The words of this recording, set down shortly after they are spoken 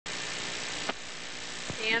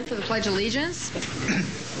Stand for the Pledge of Allegiance.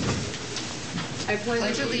 I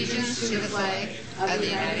pledge allegiance to the flag of the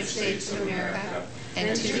United States of America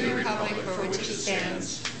and to the republic for which it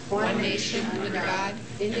stands, one nation under God,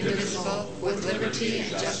 indivisible, with liberty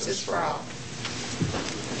and justice for all.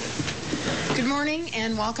 Good morning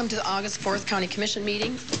and welcome to the August 4th County Commission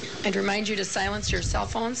meeting. I'd remind you to silence your cell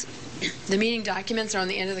phones. The meeting documents are on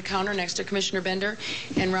the end of the counter next to Commissioner Bender,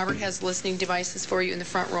 and Robert has listening devices for you in the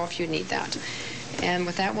front row if you need that. And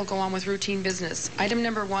with that, we'll go on with routine business. Item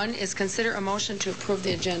number 1 is consider a motion to approve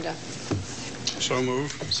the agenda. So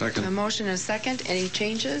move. Second. A motion and a second. Any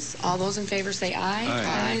changes? All those in favor say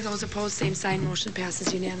aye. Aye. Those opposed, same sign. Motion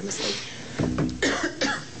passes unanimously.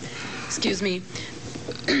 Excuse me.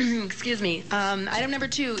 Excuse me. Item number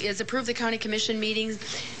 2 is approve the county commission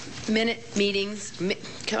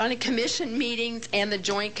county commission meetings and the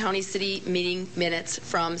joint county city meeting minutes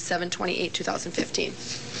from 7/28/2015.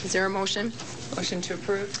 Is there a motion? Motion to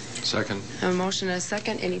approve. Second. A motion and a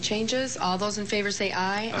second. Any changes? All those in favor say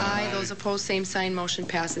aye. Aye. Those opposed, same sign. Motion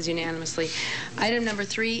passes unanimously. Item number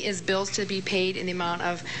 3 is bills to be paid in the amount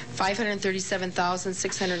of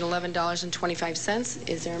 $537,611.25.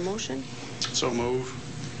 Is there a motion? So move.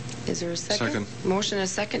 Is there a second? Second. Motion and a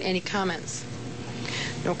second. Any comments?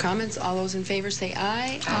 No comments. All those in favor say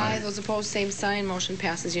aye. Aye. Those opposed, same sign. Motion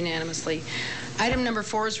passes unanimously. Item number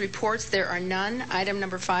 4 is reports. There are none. Item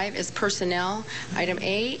number 5 is personnel. Item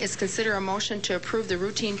A is consider a motion to approve the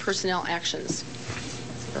routine personnel actions.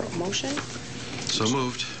 Is there a motion? So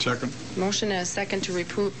moved. Second. Motion and a second to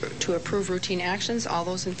approve routine actions. All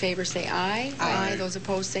those in favor say aye. Aye. Those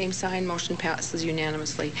opposed, same sign. Motion passes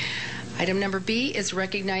unanimously. Item number B is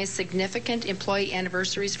recognize significant employee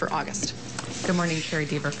anniversaries for August. Good morning, Carrie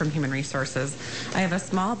Deaver from Human Resources. I have a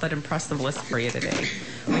small but impressive list for you today.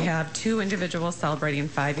 We have 2 individuals celebrating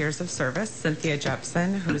 5 years of service, Cynthia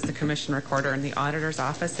Jepson, who is the commission recorder in the auditor's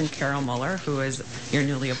office, and Carol Muller, who is your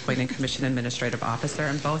newly appointed commission administrative officer,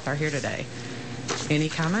 and both are here today. Any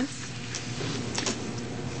comments?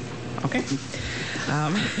 Okay.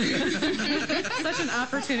 Such an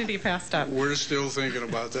opportunity passed up. We're still thinking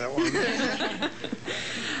about that one.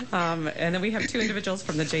 And then we have 2 individuals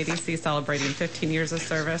from the JDC celebrating 15 years of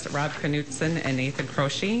service, Rob Knutson and Nathan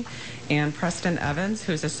Croce, and Preston Evans,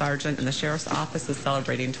 who's a sergeant in the sheriff's office, is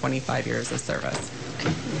celebrating 25 years of service.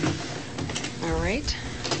 All right.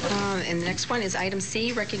 And the next one is item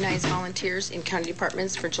C, recognize volunteers in county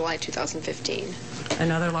departments for July 2015.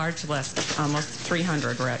 Another large list, almost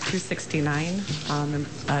 300. We're at 269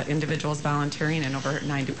 individuals volunteering in over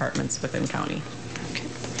 9 departments within county. Okay.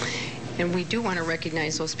 And we do want to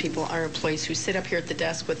recognize those people, our employees who sit up here at the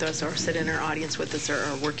desk with us or sit in our audience with us or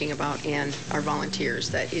are working about, and our volunteers,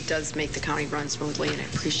 that it does make the county run smoothly, and I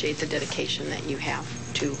appreciate the dedication that you have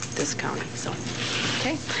to this county. So,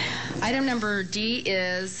 okay. Item number D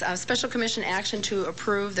is special commission action to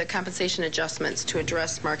approve the compensation adjustments to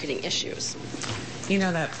address marketing issues. You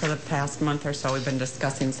know that for the past month or so, we've been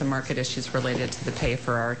discussing some market issues related to the pay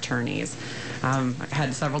for our attorneys. I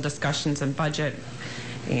had several discussions in budget,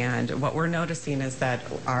 and what we're noticing is that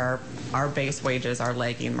our base wages are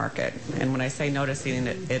lagging market. And when I say noticing,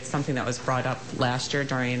 it's something that was brought up last year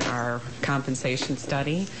during our compensation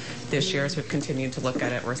study. This year, as we've continued to look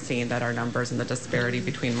at it, we're seeing that our numbers and the disparity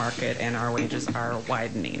between market and our wages are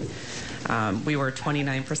widening. We were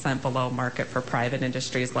 29% below market for private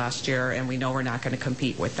industries last year, and we know we're not going to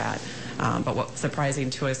compete with that. But what's surprising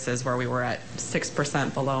to us is where we were at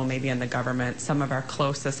 6% below maybe in the government. Some of our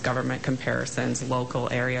closest government comparisons, local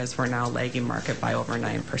areas, were now lagging market by over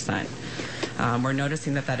 9%. We're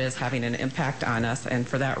noticing that is having an impact on us, and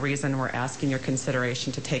for that reason, we're asking your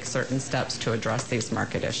consideration to take certain steps to address these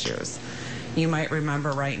market issues. You might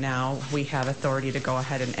remember right now we have authority to go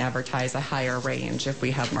ahead and advertise a higher range if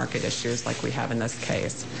we have market issues like we have in this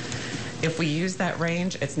case. If we use that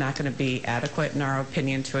range, it's not going to be adequate in our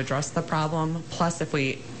opinion to address the problem. Plus, if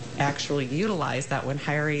we actually utilize that when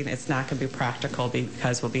hiring, it's not going to be practical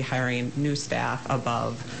because we'll be hiring new staff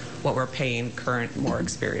above what we're paying current, more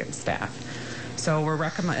experienced staff. So we're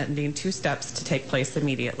recommending 2 steps to take place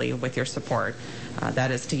immediately with your support.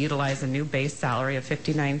 That is to utilize a new base salary of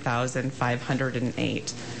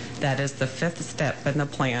 $59,508. That is the 5th step in the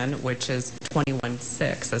plan, which is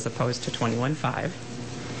 $21,600 as opposed to $21,500.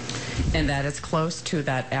 And that is close to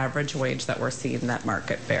that average wage that we're seeing that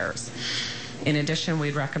market bears. In addition,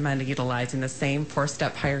 we'd recommend utilizing the same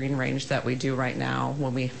 4-step hiring range that we do right now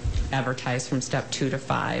when we advertise from step 2 to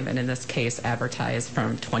 5, and in this case, advertise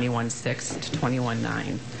from $21,600 to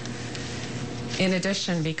 $21,900. In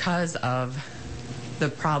addition, because of the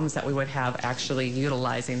problems that we would have actually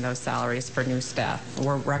utilizing those salaries for new staff.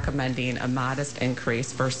 We're recommending a modest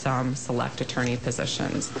increase for some select attorney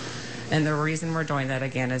positions. And the reason we're doing that,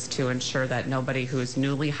 again, is to ensure that nobody who's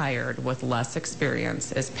newly hired with less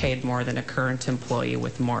experience is paid more than a current employee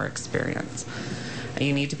with more experience.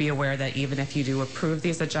 You need to be aware that even if you do approve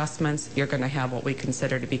these adjustments, you're going to have what we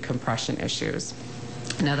consider to be compression issues.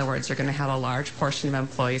 In other words, you're going to have a large portion of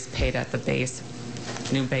employees paid at the base,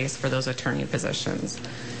 new base for those attorney positions.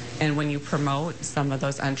 And when you promote some of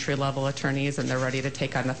those entry-level attorneys and they're ready to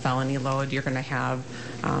take on the felony load, you're going to have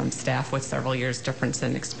staff with several years difference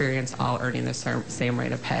in experience all earning the same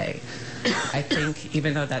rate of pay. I think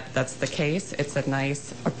even though that's the case, it's a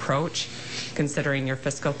nice approach considering your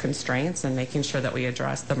fiscal constraints and making sure that we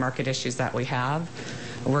address the market issues that we have.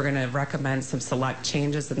 We're going to recommend some select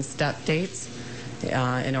changes in step dates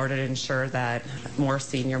in order to ensure that more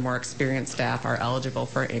senior, more experienced staff are eligible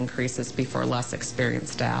for increases before less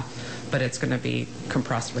experienced staff, but it's going to be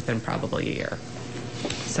compressed within probably a year.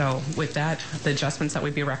 So with that, the adjustments that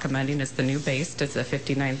we'd be recommending is the new base is the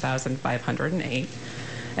 $59,508.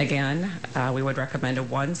 Again, we would recommend a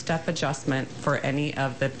one-step adjustment for any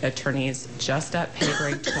of the attorneys just at pay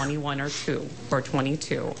grade 21 or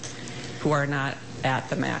 22 who are not at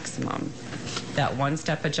the maximum. That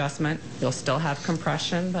one-step adjustment, you'll still have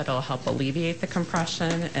compression, but it'll help alleviate the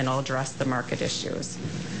compression and it'll address the market issues.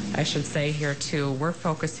 I should say here too, we're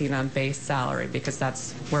focusing on base salary because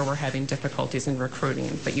that's where we're having difficulties in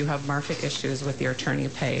recruiting, but you have market issues with your attorney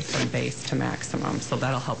pay from base to maximum, so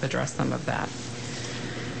that'll help address some of that.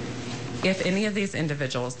 If any of these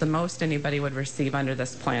individuals, the most anybody would receive under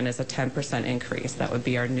this plan is a 10% increase. That would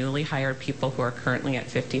be our newly hired people who are currently at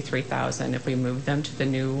 $53,000. If we move them to the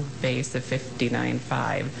new base of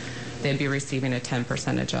 $59,500, they'd be receiving a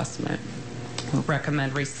 10% adjustment. We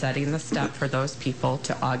recommend resetting the step for those people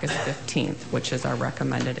to August 15th, which is our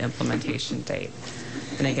recommended implementation date.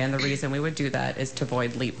 And again, the reason we would do that is to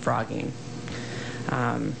avoid leapfrogging.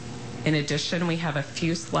 In addition, we have a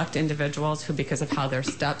few select individuals who, because of how their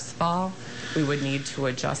steps fall, we would need to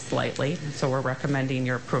adjust slightly. So we're recommending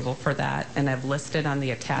your approval for that. And I've listed on the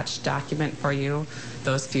attached document for you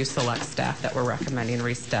those few select staff that we're recommending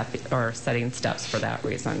setting steps for that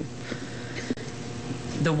reason.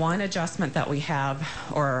 The one adjustment that we have,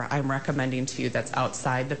 or I'm recommending to you that's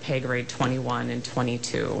outside the pay grade 21 and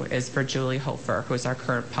 22, is for Julie Hofer, who's our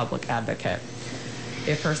current public advocate.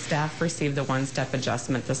 If her staff received the one-step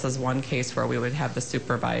adjustment, this is one case where we would have the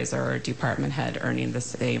supervisor or department head earning the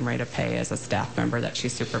same rate of pay as a staff member that she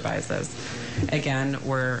supervises. Again,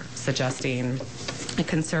 we're suggesting a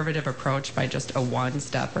conservative approach by just a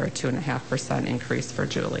one-step or a 2.5% increase for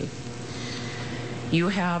Julie. You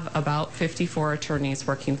have about 54 attorneys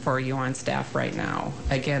working for you on staff right now.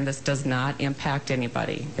 Again, this does not impact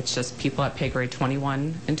anybody. It's just people at pay grade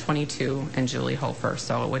 21 and 22 and Julie Hofer,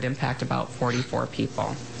 so it would impact about 44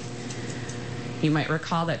 people. You might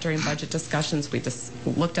recall that during budget discussions, we just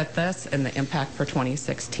looked at this and the impact for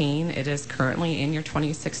 2016. It is currently in your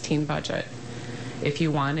 2016 budget. If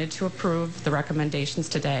you wanted to approve the recommendations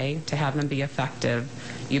today to have them be effective,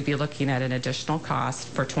 you'd be looking at an additional cost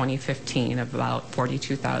for 2015 of about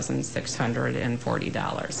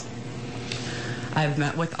 $42,640. I've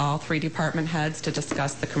met with all three department heads to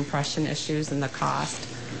discuss the compression issues and the cost.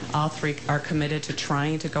 All three are committed to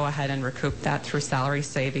trying to go ahead and recoup that through salary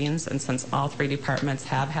savings, and since all three departments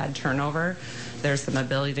have had turnover, there's some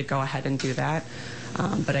ability to go ahead and do that.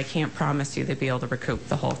 But I can't promise you they'd be able to recoup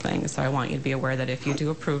the whole thing. So I want you to be aware that if you do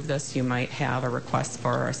approve this, you might have a request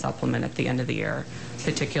for a supplement at the end of the year,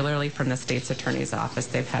 particularly from the state's attorney's office.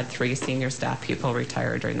 They've had 3 senior staff people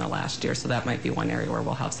retire during the last year, so that might be one area where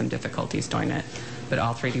we'll have some difficulties doing it. But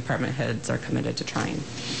all 3 department heads are committed to trying.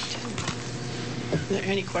 Are there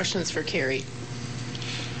any questions for Carrie?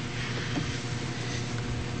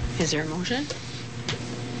 Is there a motion?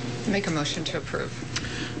 Make a motion to approve.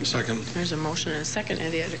 Second. There's a motion and a second.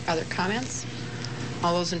 Any other comments?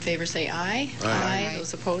 All those in favor say aye. Aye.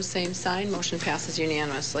 Those opposed, same sign. Motion passes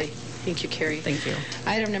unanimously. Thank you, Carrie. Thank you.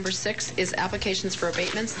 Item number 6 is applications for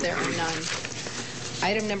abatements. There are none.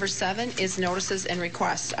 Item number 7 is notices and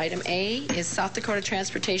requests. Item A is South Dakota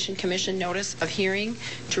Transportation Commission notice of hearing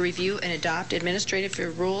to review and adopt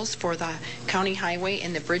administrative rules for the county highway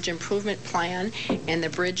and the bridge improvement plan and the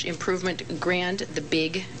bridge improvement grant, the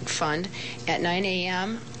BIG fund, at 9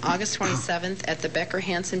 a.m. August 27th at the Becker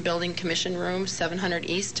Hansen Building Commission Room, 700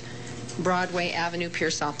 East Broadway Avenue,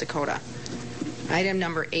 Pierce, South Dakota. Item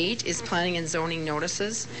number 8 is planning and zoning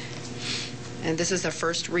notices. And this is the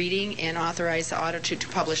first reading, and authorize the auditor to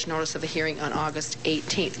publish notice of a hearing on August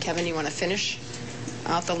 18th. Kevin, you want to finish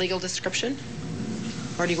out the legal description?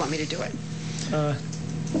 Or do you want me to do it?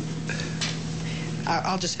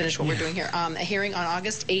 I'll just finish what we're doing here. A hearing on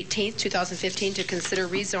August 18th, 2015 to consider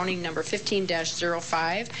rezoning number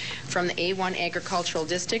 15-05 from the A1 Agricultural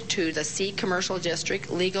District to the C Commercial District,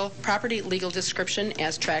 property legal description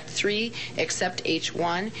as Tract 3, except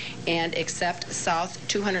H1, and except south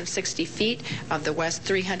 260 feet of the west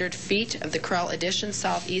 300 feet of the Krell Addition,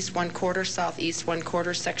 southeast 1/4, southeast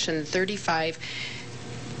 1/4, section 35,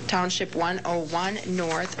 Township 101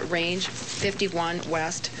 North, Range 51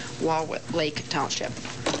 West, Wall Lake Township.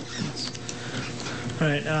 All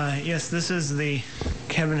right. Yes, this is the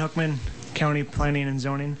Kevin Hookman County Planning and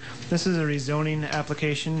Zoning. This is a rezoning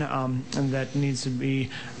application and that needs to be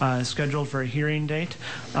scheduled for a hearing date.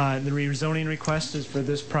 The rezoning request is for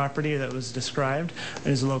this property that was described.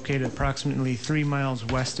 It is located approximately 3 miles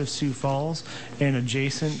west of Sioux Falls and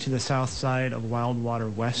adjacent to the south side of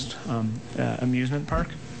Wildwater West Amusement Park.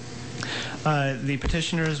 The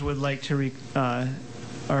petitioners would like to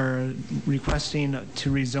are requesting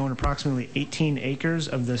to rezone approximately 18 acres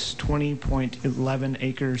of this 20.11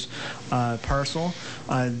 acres parcel.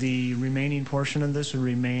 The remaining portion of this would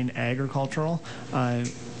remain agricultural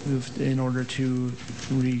in order to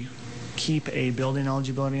keep a building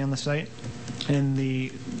eligibility on the site. And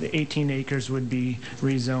the 18 acres would be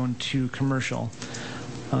rezoned to commercial.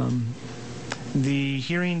 The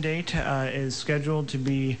hearing date is scheduled to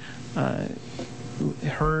be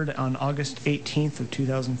heard on August 18th of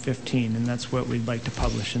 2015, and that's what we'd like to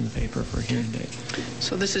publish in the paper for a hearing date.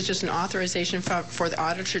 So this is just an authorization for the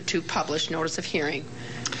auditor to publish notice of hearing.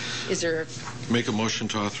 Is there Make a motion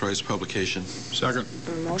to authorize publication. Second.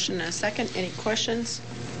 a motion and a second? Any questions?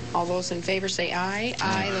 All those in favor say aye.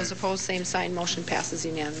 Aye. Those opposed, same sign. Motion passes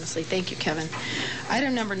unanimously. Thank you, Kevin.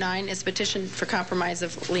 Item number 9 is petition for compromise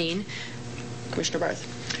of lien. Commissioner Barth.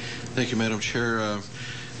 Thank you, Madam Chair.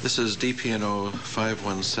 This is DPNO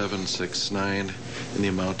 51769 in the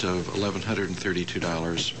amount of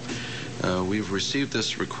 $1,132. We've received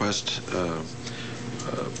this request from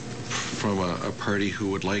a party who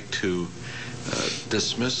would like to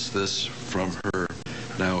dismiss this from her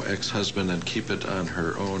now ex-husband and keep it on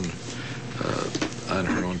her own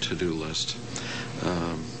to-do list.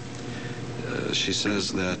 She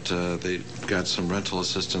says that they got some rental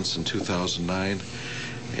assistance in 2009,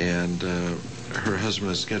 and her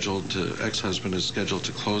husband is scheduled to, ex-husband is scheduled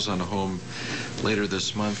to close on a home later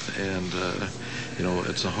this month, and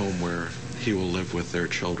it's a home where he will live with their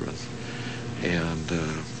children. And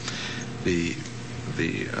the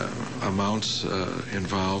amounts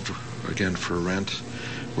involved, again, for rent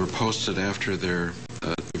were posted after their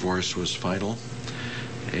divorce was final,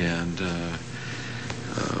 and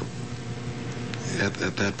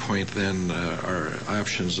at that point then our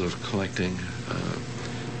options of collecting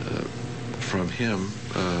from him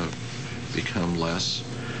become less,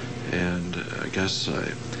 and I guess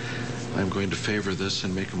I'm going to favor this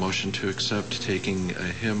and make a motion to accept taking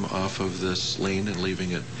him off of this lien and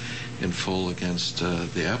leaving it in full against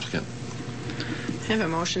the applicant. I have a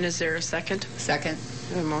motion. Is there a second? Second.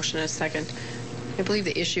 I have a motion and a second. I believe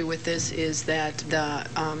the issue with this is that the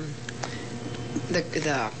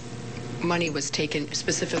money was taken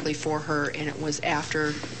specifically for her, and it was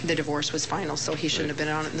after the divorce was final, so he shouldn't have been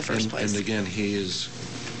on it in the first place. And again, he is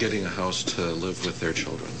getting a house to live with their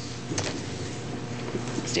children.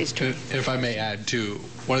 State's attorney. If I may add, too,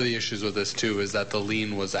 one of the issues with this, too, is that the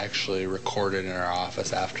lien was actually recorded in our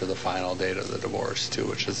office after the final date of the divorce, too,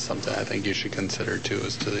 which is something I think you should consider, too,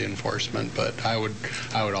 as to the enforcement. But I would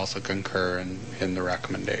also concur in the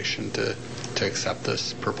recommendation to accept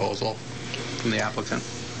this proposal from the applicant.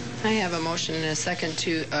 I have a motion and a second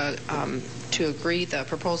to agree the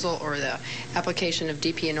proposal or the application of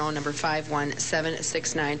DP&O number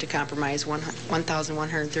 51769 to compromise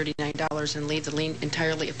 $1,139 and leave the lien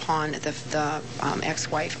entirely upon the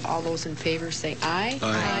ex-wife. All those in favor say aye.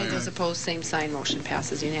 Aye. Those opposed, same sign. Motion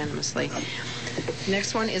passes unanimously.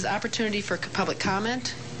 Next one is opportunity for public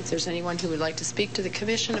comment. If there's anyone who would like to speak to the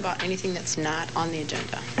commission about anything that's not on the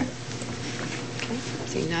agenda. Okay,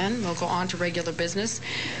 seeing none, we'll go on to regular business.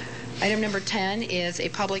 Item number 10 is a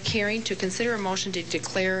public hearing to consider a motion to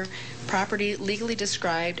declare property legally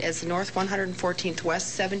described as the North 114th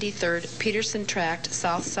West 73rd Peterson Tract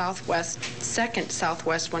South-Southwest 2nd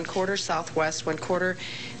Southwest 1/4 Southwest 1/4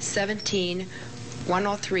 17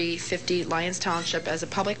 10350 Lyons Township as a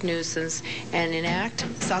public nuisance and enact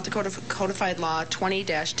South Dakota Codified Law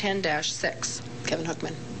 20-10-6. Kevin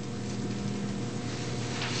Hookman.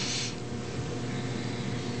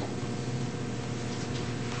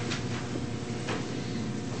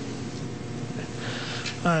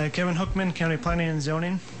 Kevin Hookman, County Planning and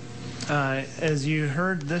Zoning. As you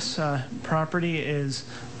heard, this property is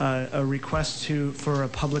a request for a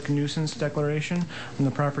public nuisance declaration, and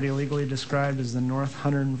the property legally described as the north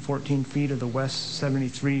 114 feet of the west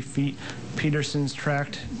 73 feet Peterson's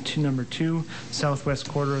Tract to number 2, southwest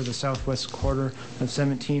quarter of the southwest quarter of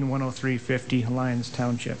 1710350 Lyons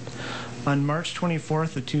Township. On March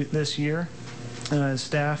 24th of this year,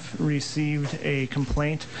 staff received a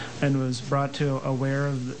complaint and was brought to aware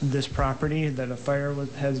of this property that a fire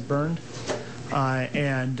has burned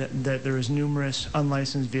and that there was numerous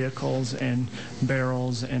unlicensed vehicles and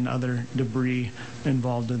barrels and other debris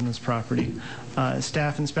involved in this property.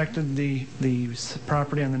 Staff inspected the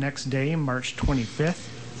property on the next day, March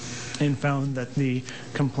 25th, and found that the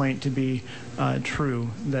complaint to be true,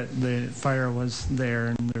 that the fire was there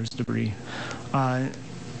and there's debris.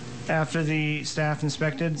 After the staff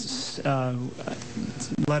inspected,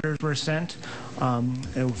 letters were sent.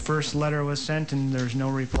 A first letter was sent and there's no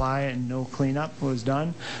reply and no cleanup was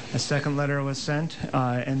done. A second letter was sent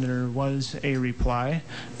and there was a reply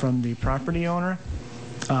from the property owner.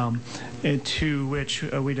 To which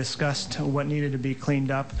we discussed what needed to be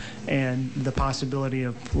cleaned up and the possibility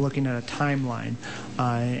of looking at a timeline.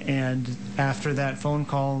 And after that phone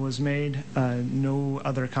call was made, no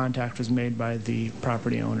other contact was made by the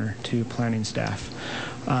property owner to planning staff.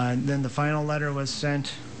 Then the final letter was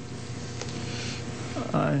sent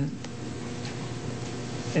and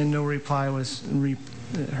no reply was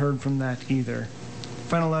heard from that either.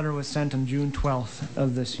 Final letter was sent on June 12th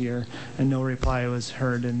of this year, and no reply was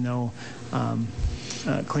heard and no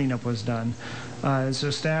cleanup was done.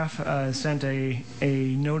 So staff sent a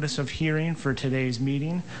notice of hearing for today's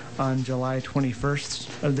meeting on July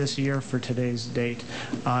 21st of this year for today's date.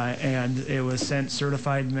 And it was sent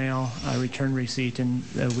certified mail, return receipt, and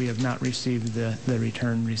we have not received the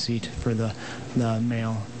return receipt for the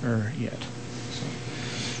mail yet.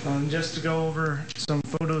 Just to go over some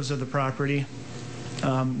photos of the property.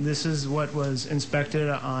 This is what was inspected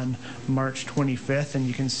on March 25th, and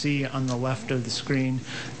you can see on the left of the screen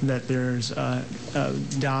that there's a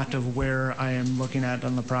dot of where I am looking at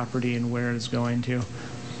on the property and where it's going to,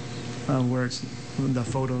 where the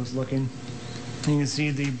photo is looking. You can see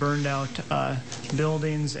the burned out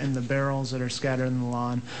buildings and the barrels that are scattered in the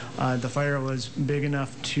lawn. The fire was big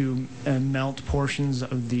enough to melt portions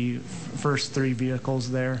of the first 3 vehicles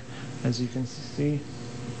there, as you can see.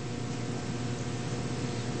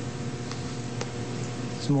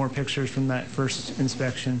 Some more pictures from that first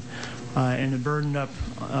inspection. And it burned up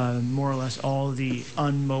more or less all the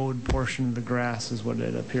unmowed portion of the grass is what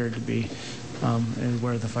it appeared to be, and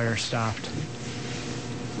where the fire stopped.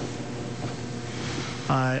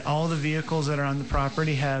 All the vehicles that are on the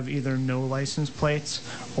property have either no license plates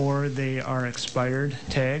or they are expired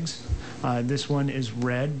tags. This one is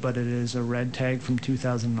red, but it is a red tag from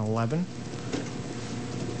 2011.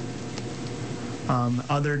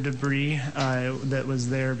 Other debris that was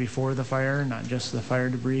there before the fire, not just the fire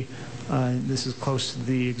debris. This is close to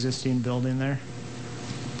the existing building there.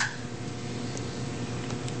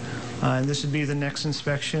 This would be the next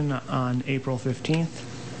inspection on April 15th.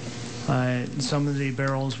 Some of the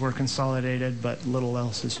barrels were consolidated, but little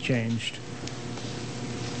else has changed.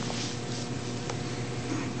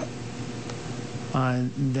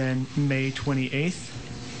 Then May 28th.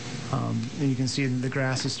 You can see that the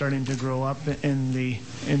grass is starting to grow up in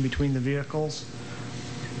between the vehicles.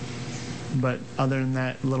 But other than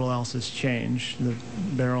that, little else has changed. The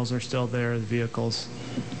barrels are still there. The vehicles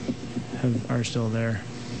are still there.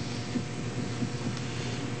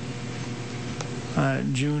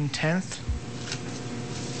 June 10th.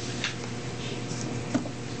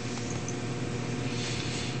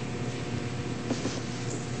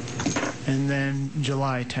 And then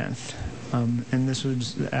July 10th. And this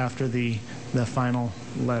was after the final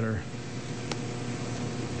letter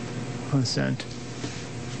was sent.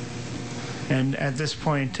 And at this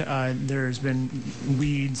point, there's been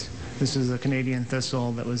weeds. This is a Canadian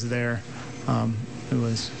thistle that was there. It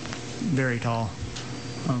was very tall.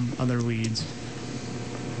 Other weeds.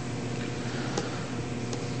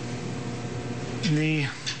 The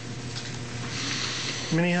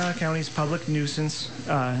Minnehaha County's public nuisance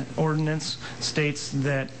ordinance states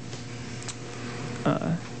that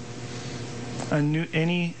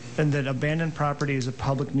that abandoned property is a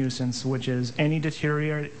public nuisance, which is any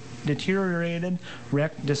deterioration deteriorated,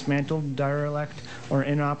 wrecked, dismantled, derelict, or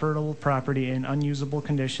inoperable property in unusable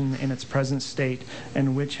condition in its present state,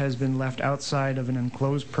 and which has been left outside of an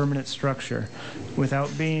enclosed permanent structure.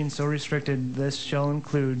 Without being so restricted, this shall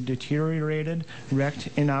include deteriorated, wrecked,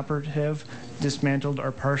 inoperative, dismantled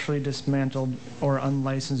or partially dismantled or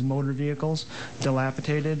unlicensed motor vehicles,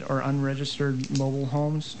 dilapidated or unregistered mobile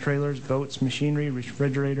homes, trailers, boats, machinery,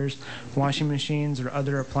 refrigerators, washing machines or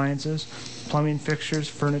other appliances, plumbing fixtures,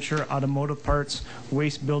 furniture, automotive parts,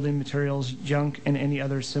 waste building materials, junk, and any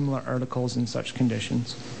other similar articles in such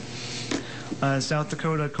conditions. South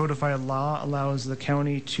Dakota codified law allows the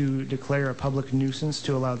county to declare a public nuisance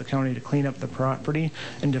to allow the county to clean up the property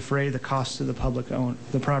and defray the costs to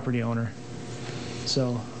the property owner.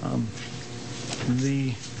 So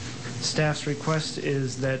the staff's request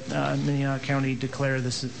is that Minnehaha County declare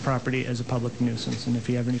this property as a public nuisance. And if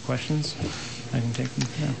you have any questions, I can take them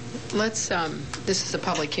now. Let's, this is a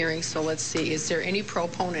public hearing, so let's see. Is there any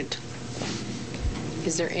proponent?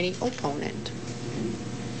 Is there any opponent?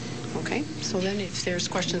 Okay, so then if there's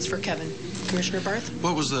questions for Kevin. Commissioner Barth?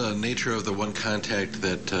 What was the nature of the one contact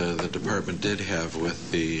that the department did have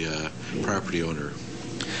with the property owner?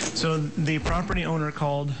 So the property owner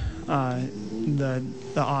called the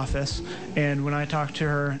office, and when I talked to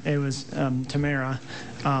her, it was Tamara,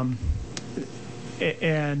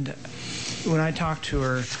 and when I talked to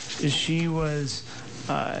her, she was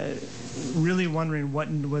really wondering what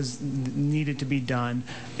was needed to be done,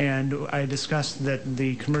 and I discussed that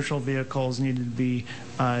the commercial vehicles needed to be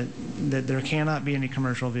that there cannot be any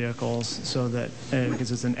commercial vehicles, so that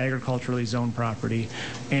because it's an agriculturally zoned property,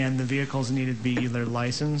 and the vehicles needed to be either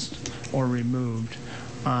licensed or removed.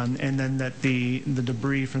 And then that the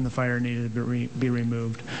debris from the fire needed to be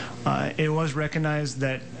removed. It was recognized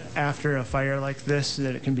that after a fire like this,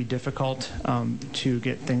 that it can be difficult to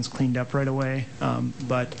get things cleaned up right away.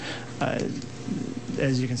 But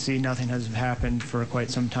as you can see, nothing has happened for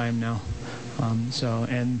quite some time now.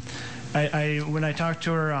 And when I talked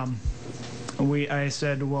to her, I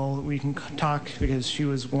said, well, we can talk, because she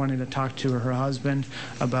was wanting to talk to her husband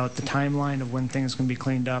about the timeline of when things can be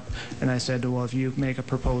cleaned up. And I said, well, if you make a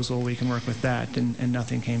proposal, we can work with that. And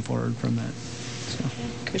nothing came forward from that. So.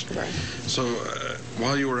 Commissioner Barth? So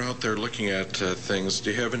while you were out there looking at things,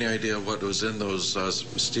 do you have any idea what was in those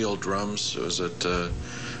steel drums?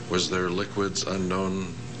 Was there liquids,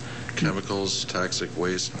 unknown chemicals, toxic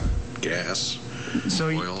waste, gas? So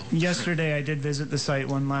oil? Yesterday I did visit the site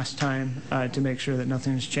one last time to make sure that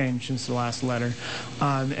nothing has changed since the last letter,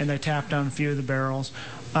 and I tapped on a few of the barrels.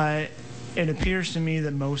 It appears to me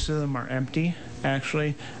that most of them are empty.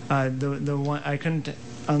 Actually, the one I couldn't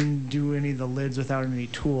undo any of the lids without any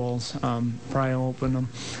tools. Pry open them,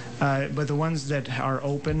 but the ones that are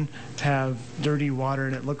open have dirty water,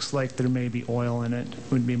 and it looks like there may be oil in it.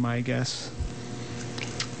 Would be my guess.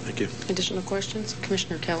 Thank you. Additional questions?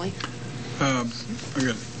 Commissioner Kelly? I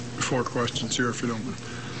got 4 questions here, if you don't mind.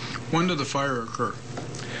 When did the fire occur?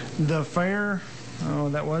 The fire,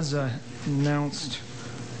 that was announced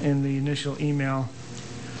in the initial email.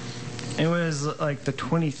 It was like the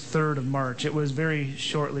 23rd of March. It was very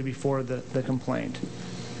shortly before the complaint.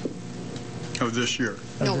 Of this year?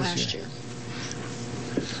 No, last year.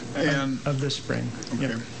 And of this spring.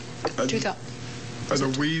 okay. Yep. Are the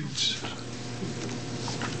weeds?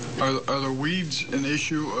 Are the weeds an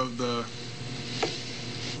issue of the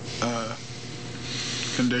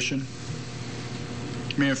condition?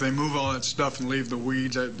 I mean, if they move all that stuff and leave the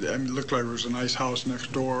weeds, it looked like there was a nice house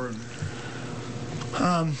next door.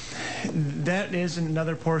 And that is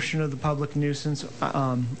another portion of the public nuisance,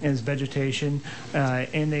 is vegetation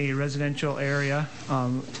in a residential area.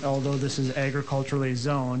 Although this is agriculturally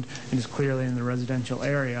zoned and is clearly in the residential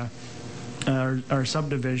area, our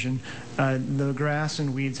subdivision, the grass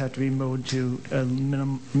and weeds have to be mowed to a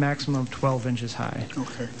maximum of 12 inches high.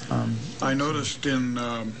 okay. I noticed in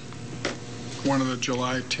one of the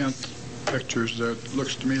July 10th pictures that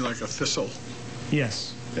looks to me like a thistle.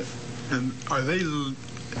 Yes. And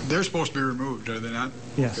they're supposed to be removed, are they not?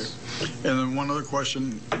 Yes. Okay. And then one other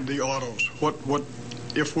question, the autos. What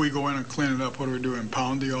if we go in and clean it up, what do we do,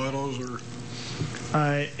 impound the autos, or?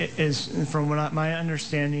 It is, from what my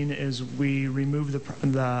understanding is, we remove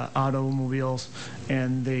the automobiles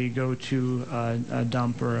and they go to a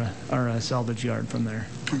dump or a salvage yard from there.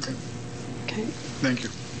 Okay. Okay. Thank you.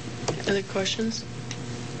 Other questions?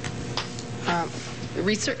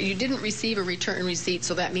 You didn't receive a return receipt,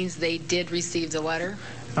 so that means they did receive the letter?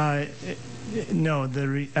 No,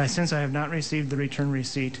 since I have not received the return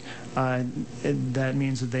receipt, that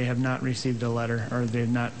means that they have not received a letter, or they have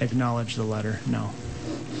not acknowledged the letter. No.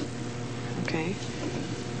 Okay.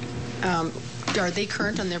 Are they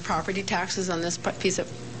current on their property taxes on this piece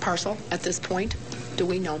of parcel at this point? Do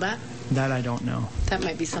we know that? That I don't know. That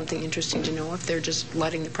might be something interesting to know if they're just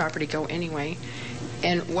letting the property go anyway.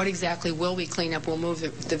 And what exactly will we clean up? We'll move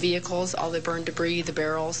the vehicles, all the burned debris, the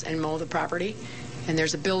barrels, and mow the property. And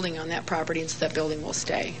there's a building on that property, and so that building will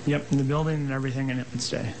stay. Yep, the building and everything in it would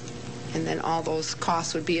stay. And then all those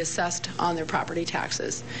costs would be assessed on their property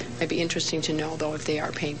taxes. Might be interesting to know, though, if they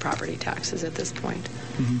are paying property taxes at this point.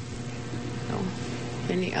 So,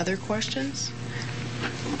 any other questions?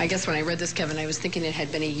 I guess when I read this, Kevin, I was thinking it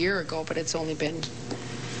had been a year ago, but it's only been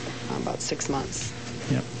about 6 months.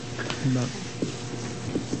 Yep.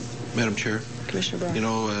 Madam Chair, Commissioner Brown. you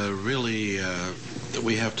know, really,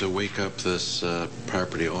 we have to wake up this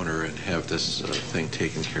property owner and have this thing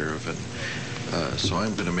taken care of. And so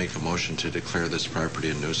I'm going to make a motion to declare this property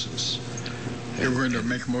a nuisance. You're going to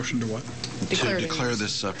make a motion to what? Declare it To a declare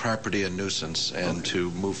nuisance. this property a nuisance and to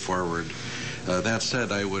move forward. That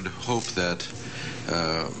said, I would hope that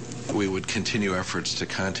we would continue efforts to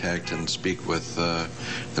contact and speak with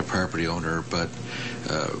the property owner, but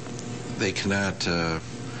they cannot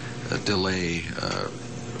delay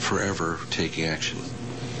forever taking action.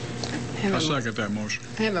 I'll second that motion.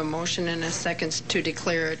 I have a motion and a second to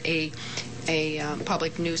declare it a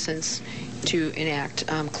public nuisance to enact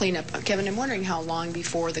cleanup. Kevin, I'm wondering how long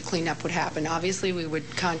before the cleanup would happen. Obviously, we would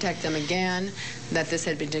contact them again that this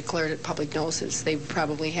had been declared a public nuisance. They would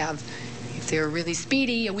probably have, if they were really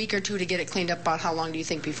speedy, a week or two to get it cleaned up. About how long do you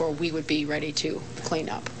think before we would be ready to clean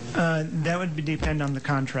up? That would depend on the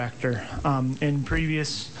contractor. In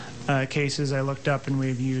previous cases I looked up, and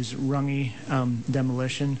we've used Runge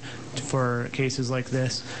demolition for cases like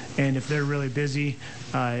this. And if they're really busy,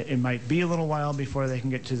 it might be a little while before they can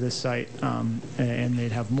get to this site, and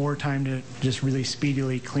they'd have more time to just really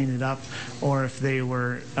speedily clean it up. Or if they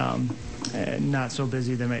were not so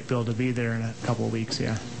busy, they might be able to be there in a couple of weeks,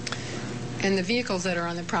 yeah. And the vehicles that are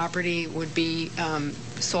on the property would be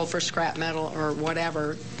sold for scrap metal or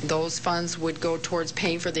whatever. Those funds would go towards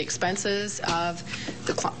paying for the expenses of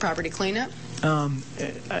the property cleanup?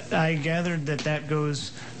 I gathered that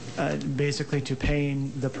goes basically to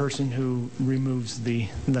paying the person who removes the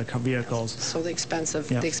vehicles. So the expense of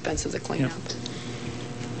Yep. the cleanup.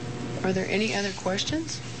 Yep. Are there any other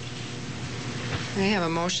questions? I have a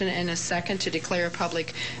motion and a second to declare a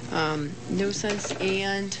public nuisance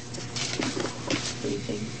and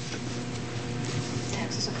anything.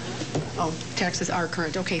 Taxes are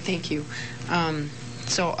current. Okay, thank you.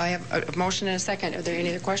 So I have a motion and a second. Are there any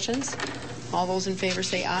other questions? All those in favor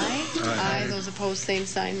say aye. Aye. Those opposed, same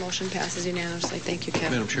sign. Motion passes unanimously. Thank you,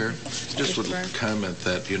 Kevin. Madam Chair, just would Mr. Brown? comment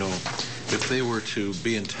that, you know, if they were to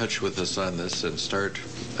be in touch with us on this and start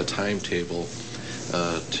a timetable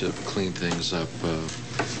to clean things up,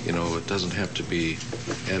 you know, it doesn't have to be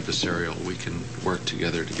adversarial. We can work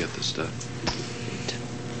together to get this done.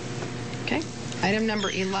 Okay. Item number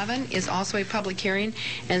 11 is also a public hearing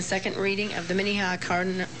and second reading of the Minnehaha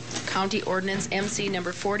County Ordinance MC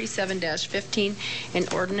number 47-15, an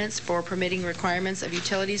ordinance for permitting requirements of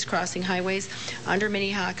utilities crossing highways under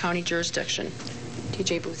Minnehaha County jurisdiction.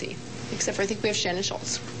 TJ Boothie. Except for I think we have Shannon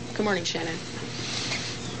Schultz. Good morning, Shannon.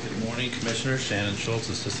 Good morning, Commissioner. Shannon Schultz,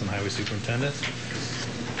 Assistant Highway Superintendent.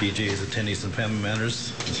 BJ's attendees and family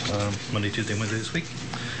members Monday, Tuesday, Wednesday this week.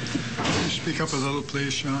 Speak up a little,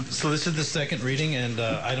 please, Sean. So this is the second reading, and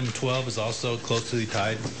item 12 is also closely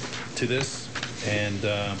tied to this. And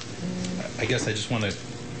I guess I just want to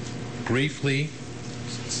briefly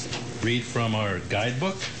read from our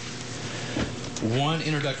guidebook one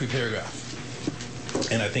introductory paragraph.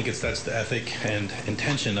 And I think that's the ethic and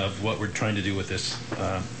intention of what we're trying to do with this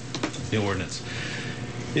new ordinance.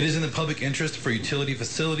 It is in the public interest for utility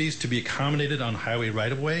facilities to be accommodated on highway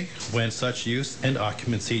right-of-way when such use and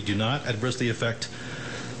occupancy do not adversely affect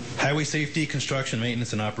highway safety, construction,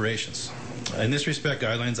 maintenance, and operations. In this respect,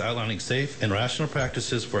 guidelines outlining safe and rational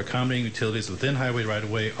practices for accommodating utilities within highway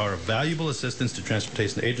right-of-way are of valuable assistance to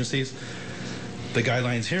transportation agencies. The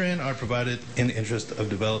guidelines herein are provided in the interest of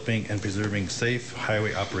developing and preserving safe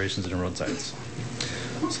highway operations and roadsides.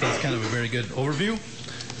 So that's kind of a very good overview.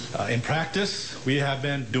 In practice, we have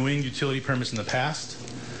been doing utility permits in the past.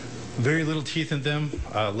 Very little teeth in them,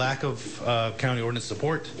 lack of county ordinance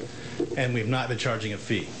support, and we've not been charging a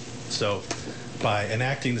fee. So by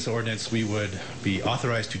enacting this ordinance, we would be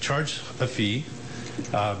authorized to charge a fee,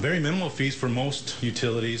 very minimal fees for most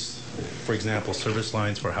utilities, for example, service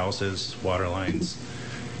lines for houses, water lines,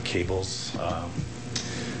 cables.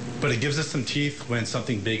 But it gives us some teeth when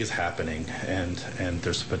something big is happening and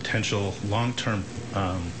there's potential long-term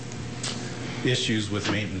issues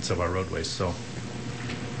with maintenance of our roadways. So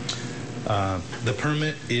the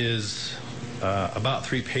permit is about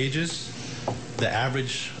 3 pages. The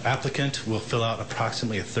average applicant will fill out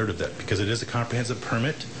approximately a third of that because it is a comprehensive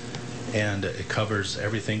permit, and it covers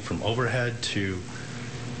everything from overhead to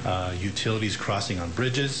utilities crossing on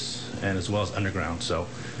bridges and as well as underground. So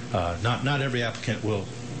not every applicant will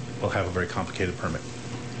have a very complicated permit.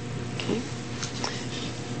 Okay.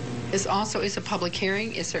 This also is a public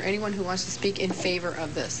hearing. Is there anyone who wants to speak in favor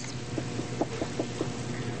of this?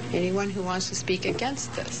 Anyone who wants to speak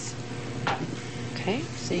against this? Okay,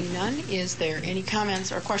 seeing none, is there any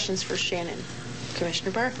comments or questions for Shannon?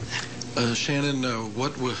 Commissioner Barth? Shannon,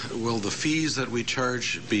 what will the fees that we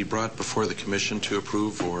charge be brought before the commission to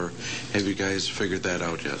approve, or have you guys figured that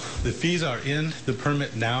out yet? The fees are in the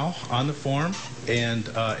permit now on the form, and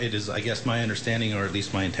it is, I guess, my understanding, or at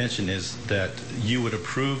least my intention, is that you would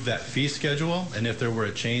approve that fee schedule, and if there were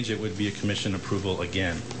a change, it would be a commission approval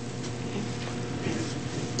again.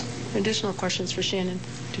 Additional questions for Shannon?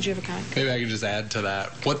 Did you have a comment? Maybe I could just add to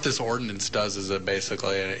that. What this ordinance does is it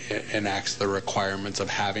basically enacts the requirements of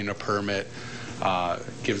having a permit,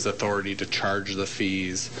 gives authority to charge the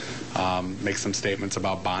fees, makes some statements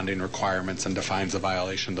about bonding requirements, and defines the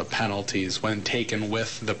violation, the penalties. When taken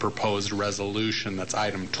with the proposed resolution, that's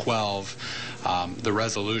item 12, the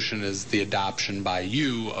resolution is the adoption by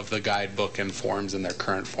you of the guidebook and forms in their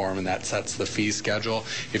current form, and that sets the fee schedule.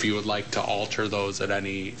 If you would like to alter those at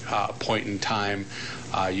any point in time,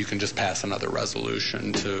 you can just pass another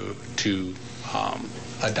resolution to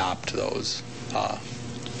adopt those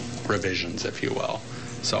revisions, if you will.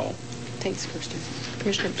 So, thanks, Kirsten.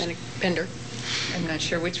 Commissioner Bender. I'm not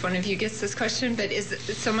sure which one of you gets this question, but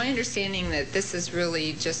so my understanding that this is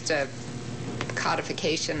really just a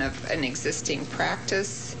codification of an existing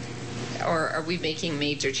practice, or are we making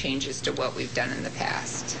major changes to what we've done in the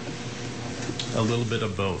past? A little bit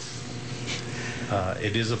of both.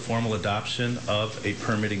 It is a formal adoption of a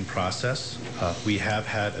permitting process. We have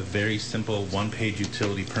had a very simple one-page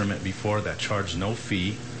utility permit before that charged no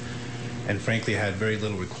fee, and frankly had very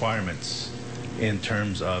little requirements in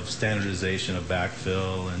terms of standardization of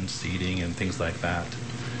backfill and seeding and things like that.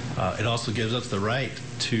 It also gives us the right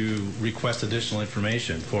to request additional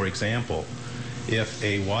information. For example, if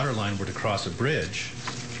a water line were to cross a bridge,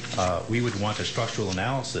 we would want a structural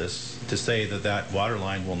analysis to say that that water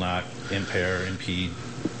line will not impair, impede,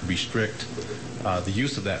 restrict the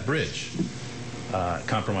use of that bridge,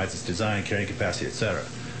 compromise its design, carrying capacity, etc.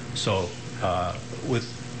 So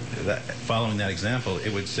with that, following that example,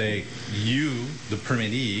 it would say you, the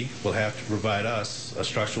permittee, will have to provide us a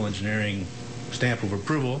structural engineering stamp of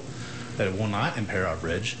approval that it will not impair our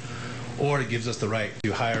bridge, or it gives us the right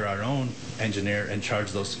to hire our own engineer and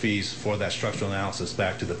charge those fees for that structural analysis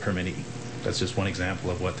back to the permittee. That's just one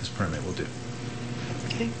example of what this permit will do.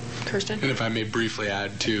 Okay, Kirsten? and if I may briefly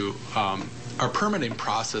add to our permitting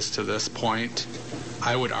process to this point,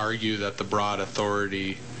 I would argue that the broad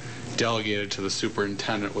authority delegated to the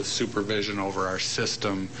superintendent with supervision over our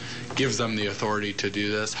system gives them the authority to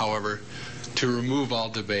do this. However, to remove all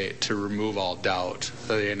debate, to remove all doubt,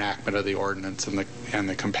 the enactment of the ordinance and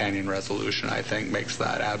the companion resolution, I think, makes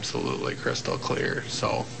that absolutely crystal clear.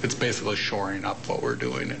 So it's basically shoring up what we're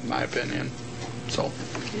doing, in my opinion. So.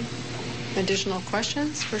 Okay. Additional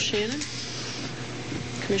questions for Shannon?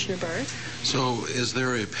 Commissioner Barth? So is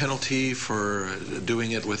there a penalty for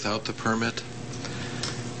doing it without the permit?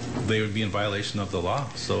 They would be in violation of the law.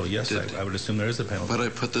 So yes, I would assume there is a penalty. But I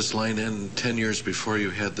put this line in 10 years before you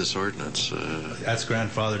had this ordinance. That's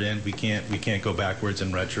grandfathered in. We can't go backwards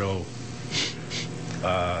and retro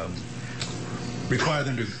require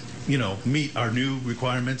them to, meet our new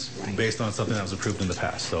requirements based on something that was approved in the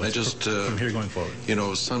past. So from here going forward.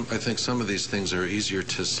 I think some of these things are easier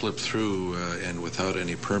to slip through, and without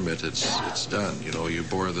any permit, it's done. You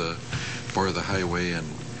bore the highway and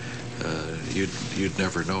you'd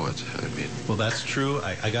never know it. I mean, well, that's true.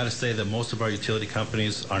 I got to say that most of our utility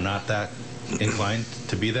companies are not that inclined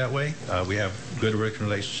to be that way. We have good working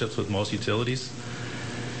relationships with most utilities.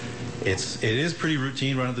 It is pretty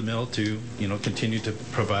routine, run of the mill to continue to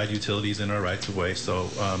provide utilities in our rights of way. So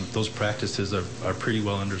those practices are pretty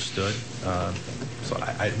well understood. So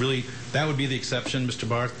I really, that would be the exception, Mr.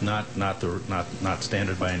 Barth, not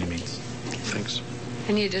standard by any means. Thanks.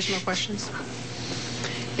 Any additional questions?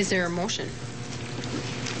 Is there a motion?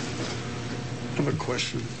 I have a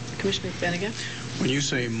question. Commissioner Bennigan? When you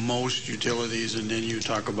say most utilities and then you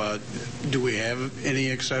talk about, do we have any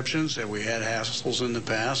exceptions? Have we had hassles in the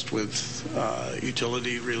past with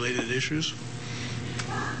utility-related issues?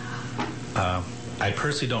 I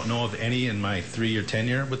personally don't know of any in my 3-year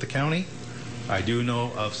tenure with the county. I do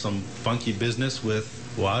know of some funky business with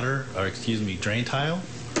drain tile.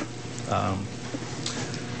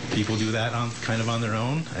 People do that kind of on their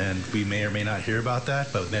own, and we may or may not hear about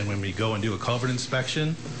that, but then when we go and do a culvert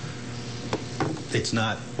inspection, it's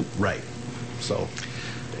not right. So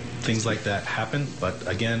things like that happen, but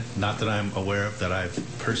again, not that I'm aware of that I've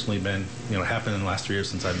personally been, happened in the last 3 years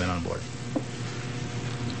since I've been on board.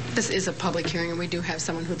 This is a public hearing, and we do have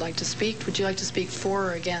someone who'd like to speak. Would you like to speak for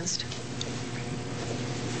or against?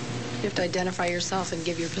 You have to identify yourself and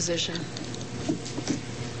give your position.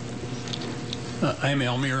 I'm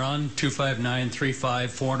Elmiron,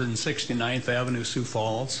 25935 469th Avenue, Sioux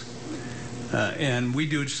Falls. And we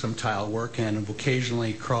do some tile work and have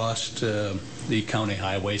occasionally crossed the county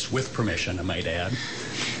highways with permission, I might add.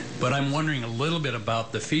 But I'm wondering a little bit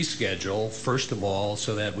about the fee schedule, first of all,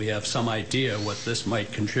 so that we have some idea what this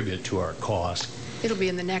might contribute to our cost. It'll be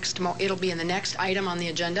in the next item on the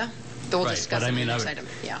agenda. We'll discuss it in the next item.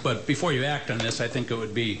 Yeah. But before you act on this, I think it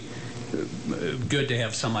would be good to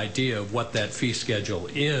have some idea of what that fee schedule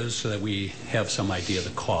is so that we have some idea of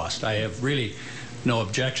the cost. I have really no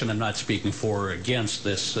objection. I'm not speaking for or against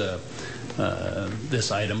this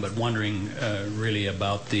this item, but wondering really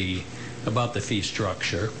about the fee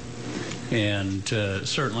structure. And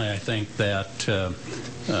certainly I think that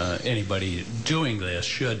anybody doing this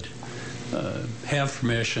should have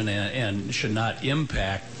permission and should not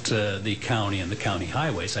impact the county and the county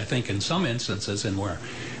highways. I think in some instances, and where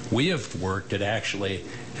we have worked, it actually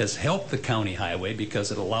has helped the county highway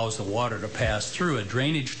because it allows the water to pass through a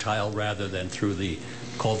drainage tile rather than through the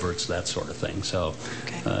culverts, that sort of thing. So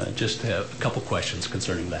just have a couple questions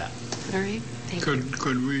concerning that. All right. Thank you.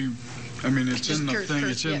 Could we, I mean, it's in the thing,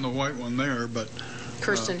 it's in yeah. the white one there, but...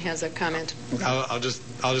 Kirsten has a comment. I'll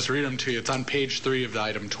just read them to you. It's on page 3 of the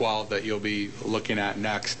item 12 that you'll be looking at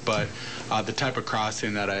next. But the type of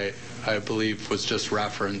crossing that I believe was just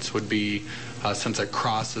referenced would be since it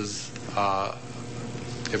crosses,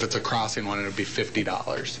 if it's a crossing one, it would be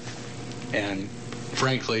 $50. And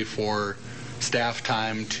frankly, for staff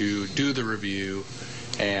time to do the review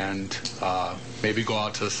and maybe go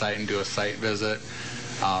out to the site and do a site visit,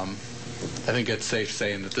 I think it's safe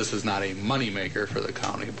saying that this is not a moneymaker for the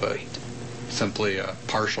county, but simply a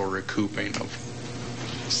partial recouping of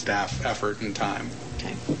staff effort and time.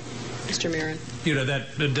 Okay. Mr. Marin.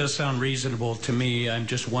 That does sound reasonable to me. I'm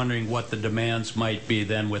just wondering what the demands might be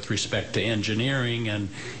then with respect to engineering and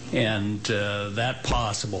that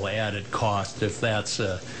possible added cost if that's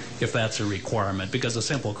a requirement. Because a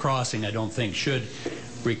simple crossing, I don't think, should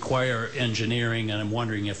require engineering, and I'm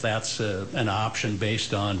wondering if that's an option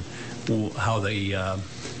based on how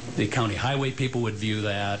the county highway people would view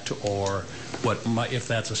that, or if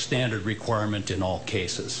that's a standard requirement in all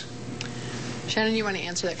cases. Shannon, you want to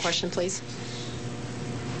answer that question, please?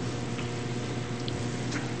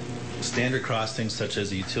 Standard crossings such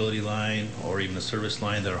as a utility line or even a service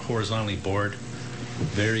line that are horizontally bored,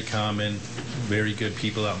 very common, very good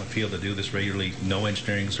people out in the field that do this regularly. No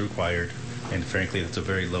engineering is required, and frankly, that's a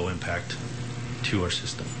very low impact to our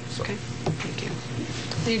system. So. Okay, thank you.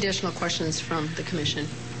 Any additional questions from the commission?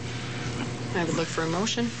 I would look for a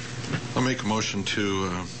motion. I'll make a motion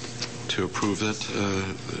to approve it,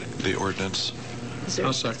 the ordinance.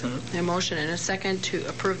 I'll second it. A motion and a second to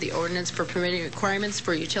approve the ordinance for permitting requirements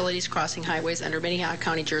for utilities crossing highways under Minnehaha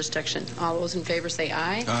County jurisdiction. All those in favor say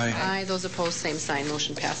aye. Aye. Aye. Those opposed, same sign.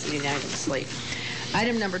 Motion passes unanimously.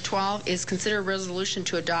 Item number 12 is consider a resolution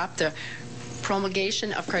to adopt the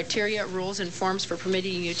promulgation of criteria, rules, and forms for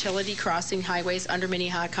permitting utility crossing highways under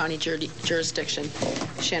Minnehaha County jurisdiction.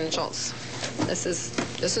 Shannon Schultz. This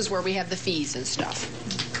is where we have the fees and stuff.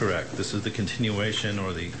 Correct. This is the continuation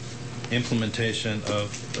or the implementation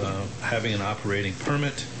of having an operating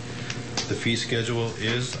permit. The fee schedule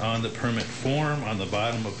is on the permit form on the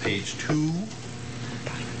bottom of page 2.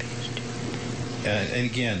 And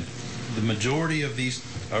again, the majority of these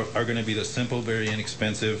are going to be the simple, very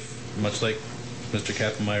inexpensive, much like Mr.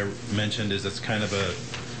 Kappenmeyer mentioned, is it's kind of a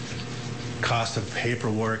cost of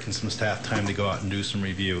paperwork and some staff time to go out and do some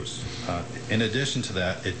reviews. In addition to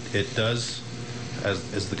that, it does,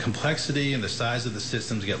 as the complexity and the size of the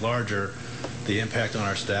systems get larger, the impact on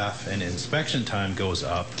our staff and inspection time goes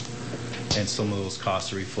up, and some of those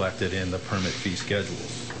costs are reflected in the permit fee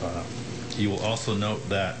schedules. You will also note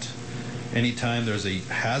that anytime there's a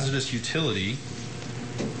hazardous utility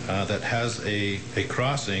that has a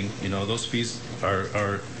crossing, those fees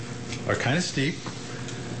are kind of steep.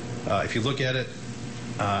 If you look at it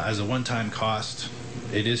as a one-time cost,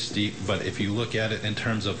 it is steep, but if you look at it in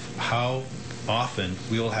terms of how often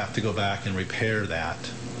we will have to go back and repair that,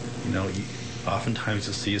 oftentimes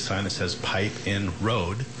you'll see a sign that says pipe in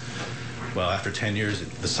road. Well, after 10 years,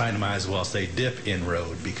 the sign might as well say dip in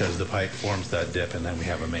road because the pipe forms that dip and then we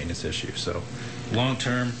have a maintenance issue. So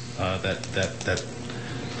long-term, that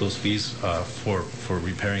those fees for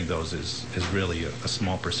repairing those is really a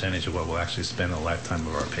small percentage of what we'll actually spend in the lifetime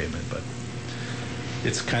of our payment. But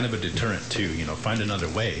it's kind of a deterrent too. Find another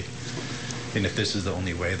way, and if this is the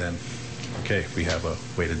only way, then okay, we have a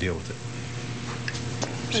way to deal with it.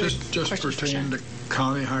 Just pertaining to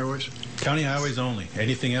county highways? County highways only.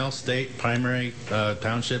 Anything else, state, primary,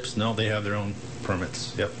 townships, no, they have their own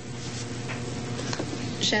permits. Yep.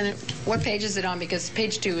 Shannon, what page is it on? Because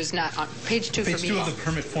page 2 is not on. Page 2 for me. Page 2 of the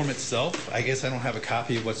permit form itself. I guess I don't have a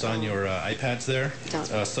copy of what's on your iPads there.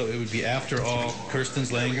 So it would be after all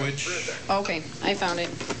Kirsten's language. Okay, I found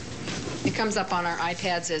it. It comes up on our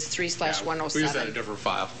iPads as 3/107. We just had a different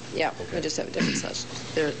file. Yeah, we just have a different such.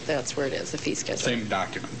 That's where it is, the fee schedule. Same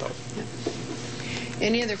document, though. Yeah.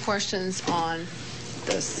 Any other questions on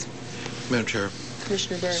this? Madam Chair.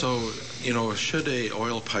 Commissioner Berry. So, should a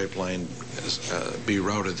oil pipeline be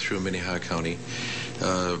routed through Minnehaha County,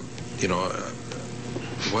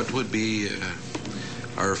 what would be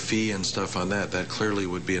our fee and stuff on that? That clearly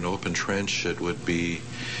would be an open trench. It would be,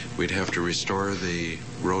 we'd have to restore the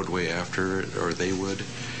roadway after it, or they would.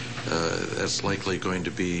 That's likely going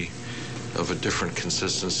to be of a different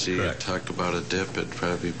consistency. Correct. Talk about a dip, it'd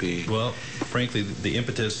probably be... Well, frankly, the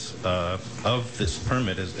impetus of this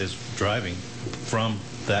permit is driving from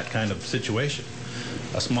that kind of situation.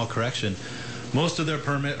 A small correction. Most of their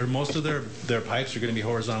their pipes are going to be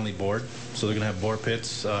horizontally bored, so they're going to have bore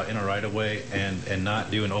pits in a right-of-way and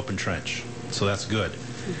not do an open trench. So that's good.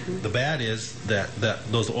 Mm-hmm. The bad is that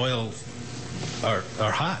those oils are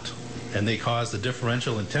hot, and they cause the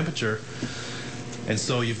differential in temperature, and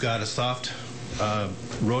so you've got a soft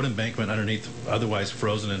road embankment underneath otherwise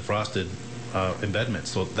frozen and frosted embedment.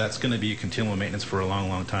 So that's going to be continual maintenance for a long,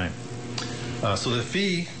 long time. So the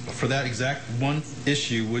fee for that exact one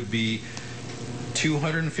issue would be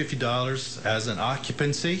 $250 as an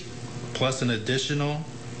occupancy, plus an additional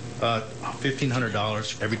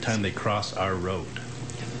 $1,500 every time they cross our road.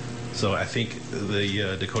 So I think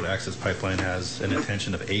the Dakota Access Pipeline has an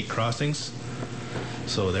intention of 8 crossings.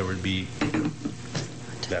 So there would be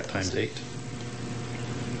that times 8.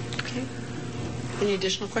 Okay. Any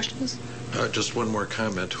additional questions? Just one more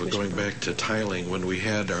comment. We're going back to tiling. When we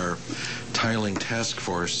had our tiling task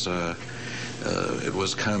force, it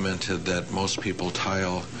was commented that most people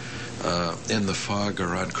tile in the fog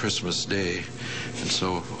or on Christmas Day. And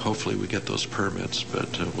so hopefully we get those permits,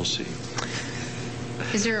 but we'll see.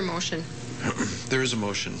 Is there a motion? There is a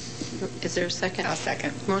motion. Is there a second? I'll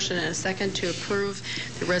second. Motion and a second to approve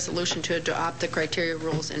the resolution to adopt the criteria,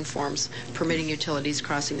 rules, and forms permitting utilities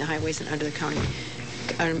crossing the highways and under the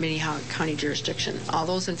Minnehaha County jurisdiction. All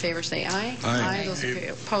those in favor say aye. Aye. Those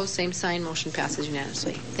opposed, same sign. Motion passes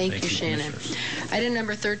unanimously. Thank you, Shannon. Item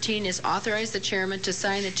number 13 is authorize the chairman to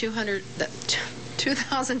sign the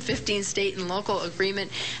 2015 state and local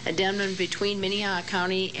agreement addendum between Minnehaha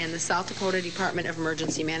County and the South Dakota Department of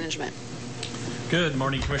Emergency Management. Good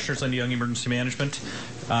morning, Commissioners. Linda Young, Emergency Management.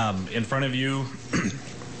 In front of you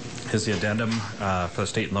is the addendum for the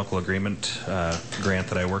state and local agreement grant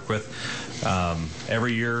that I work with.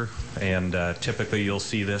 Every year, and typically you'll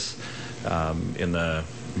see this in the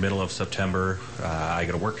middle of September. I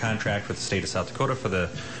get a work contract with the state of South Dakota for the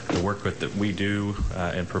work that we do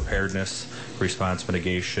in preparedness, response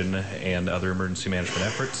mitigation, and other emergency management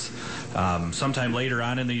efforts. Sometime later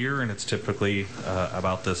on in the year, and it's typically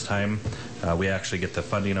about this time, we actually get the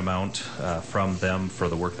funding amount from them for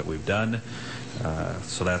the work that we've done.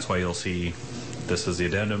 So that's why you'll see this is the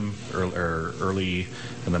addendum. Early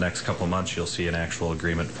in the next couple of months, you'll see an actual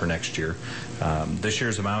agreement for next year. This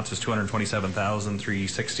year's amount is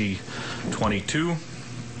 $227,360.22,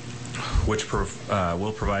 which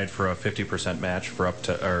will provide for a 50% match for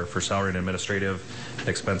for salary and administrative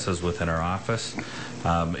expenses within our office.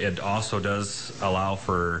 It also does allow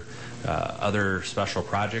for other special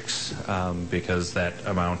projects because that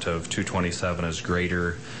amount of $227 is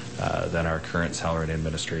greater than our current salary and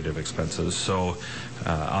administrative expenses. So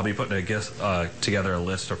I'll be putting together a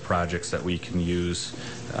list of projects that we can use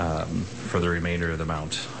for the remainder of the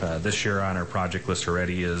amount. This year on our project list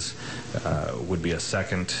already would be a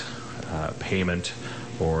second payment,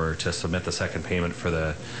 or to submit the second payment for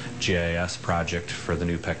the GIS project for the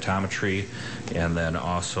new pectometry, and then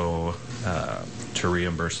also to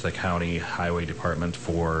reimburse the county highway department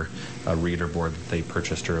for a reader board that they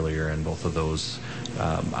purchased earlier, and both of those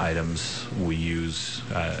items we use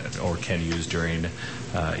or can use during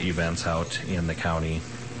events out in the county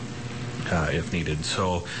if needed.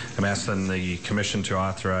 So I'm asking the commission to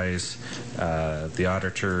authorize the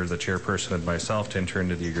auditor, the chairperson, and myself to enter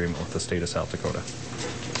into the agreement with the state of South Dakota.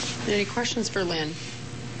 Any questions for Lynn?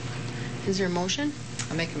 Is there a motion?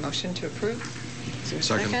 I'll make a motion to approve. Is there a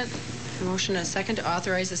Second. second? A motion and a second to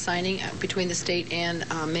authorize the signing between the state and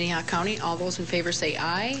Minnehaha County. All those in favor say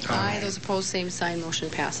aye. Aye. Those opposed, same sign. Motion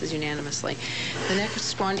passes unanimously. The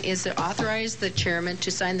next one is to authorize the chairman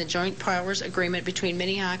to sign the joint powers agreement between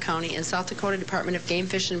Minnehaha County and South Dakota Department of Game,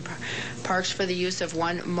 Fish, and Parks for the use of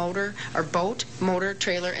one boat, motor,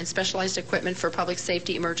 trailer, and specialized equipment for public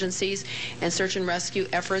safety emergencies and search and rescue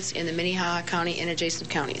efforts in the Minnehaha County and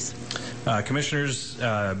adjacent counties. Commissioners,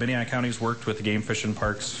 Minnehaha County's worked with the Game, Fish, and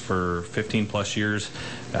Parks for 15 plus years.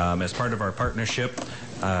 As part of our partnership,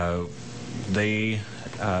 Minnehaha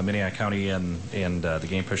County and the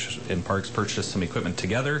Game, Fish, and Parks purchased some equipment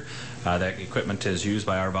together. That equipment is used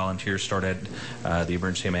by our volunteers stored at the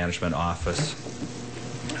Emergency Management Office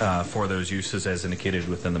for those uses as indicated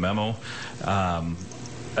within the memo.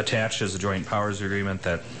 Attached is a joint powers agreement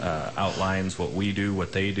that outlines what we do,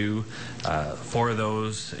 what they do for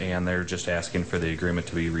those, and they're just asking for the agreement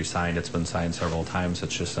to be re-signed. It's been signed several times.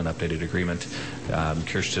 It's just an updated agreement.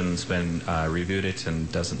 Kirsten's been reviewed it and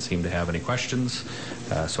doesn't seem to have any questions,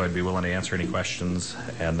 so I'd be willing to answer any questions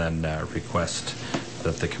and then request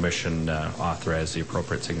that the commission authorize the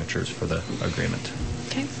appropriate signatures for the agreement.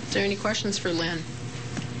 Okay. Is there any questions for Lynn?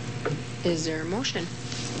 Is there a motion?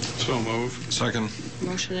 So move. Second.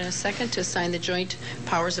 Motion and a second to sign the joint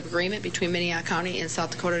powers of agreement between Minnehaha County and South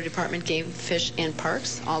Dakota Department Game, Fish, and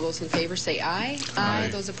Parks. All those in favor say aye. Aye.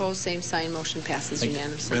 Those opposed, same sign. Motion passes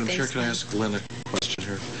unanimously. Madam Chair, can I ask Lynn a question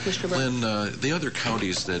here? Commissioner Burke. Lynn, the other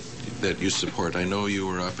counties that you support, I know you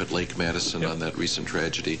were up at Lake Madison on that recent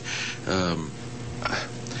tragedy.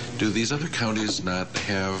 Do these other counties not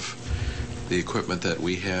have the equipment that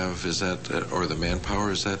we have? Is that, or the manpower,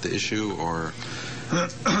 is that the issue, or?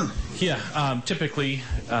 Yeah, typically,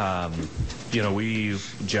 we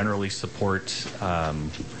generally support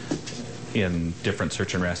in different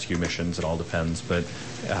search and rescue missions. It all depends, but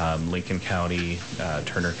Lincoln County,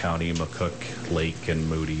 Turner County, McCook, Lake, and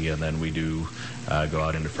Moody, and then we do go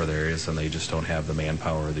out into further areas, and they just don't have the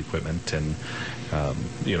manpower or the equipment. And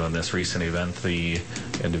in this recent event, the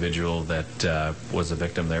individual that was a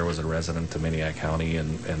victim there was a resident of Minnehaha County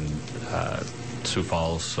and Sioux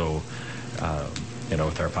Falls, so.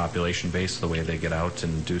 With our population base, the way they get out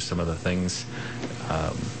and do some of the things,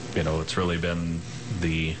 it's really been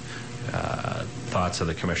the thoughts of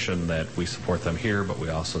the commission that we support them here, but we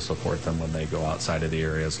also support them when they go outside of the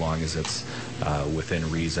area, as long as it's within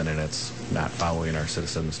reason and it's not following our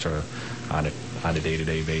citizens on a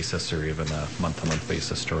day-to-day basis or even a month-to-month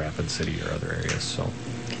basis to Rapid City or other areas. So,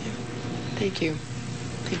 thank you.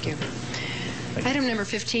 Thank you. Item number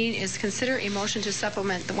 15 is consider a motion to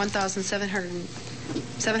supplement the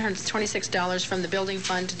 $1,726 from the building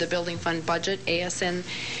fund to the building fund budget, ASN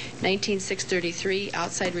 19633,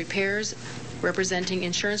 outside repairs, representing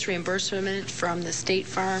insurance reimbursement from the State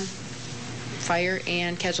Farm Fire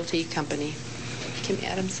and Casualty Company. Kim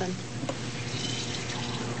Adamson.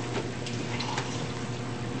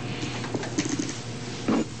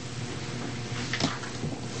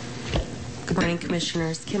 Good morning,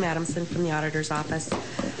 Commissioners. Kim Adamson from the Auditor's Office.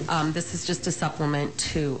 This is just a supplement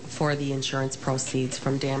for the insurance proceeds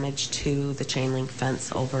from damage to the chain link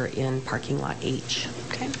fence over in parking lot H.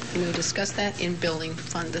 Okay. And we discussed that in building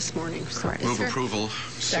fund this morning. Correct. Move approval.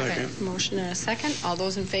 Second. Motion and a second. All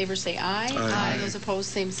those in favor say aye. Aye. Those opposed,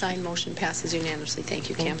 same sign. Motion passes unanimously. Thank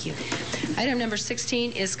you, Kim. Thank you. Item number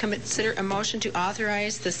 16 is consider a motion to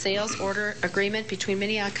authorize the sales order agreement between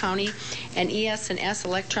Minnehaha County and ES&S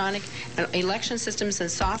Electronic Election Systems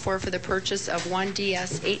and Software for the purchase of one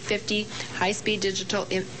DS-850 high-speed digital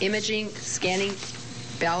imaging scanning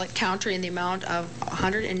ballot counter in the amount of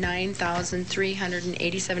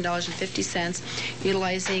 $109,387.50,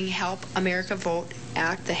 utilizing Help America Vote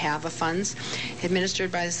Act, the HAVA funds,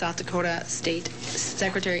 administered by the South Dakota State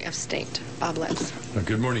Secretary of State. Bob Litz.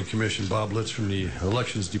 Good morning, Commission. Bob Litz from the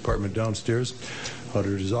Elections Department downstairs.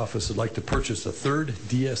 Auditor's Office would like to purchase a third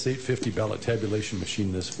DS-850 ballot tabulation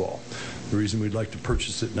machine this fall. The reason we'd like to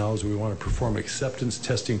purchase it now is we want to perform acceptance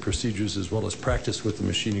testing procedures as well as practice with the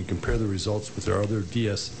machine and compare the results with our other two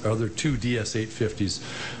DS-850s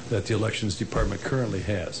that the Elections Department currently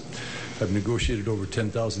has. I've negotiated over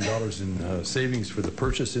 $10,000 in savings for the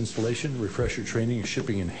purchase, installation, refresher training,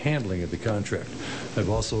 shipping, and handling of the contract.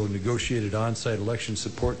 I've also negotiated on-site election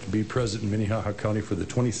support to be present in Minnehaha County for the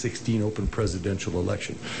 2016 open presidential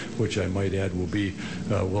election, which I might add will be,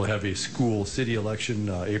 we'll have a school city election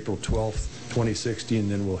April 12th, 2016,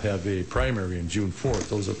 then we'll have a primary on June 4th.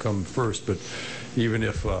 Those will come first, but even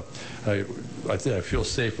if I feel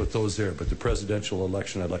safe with those there, but the presidential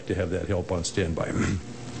election, I'd like to have that help on standby.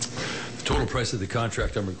 The total price of the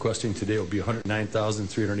contract I'm requesting today will be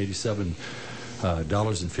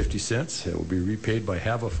 $109,387.50. It will be repaid by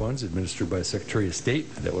HAVA funds administered by the Secretary of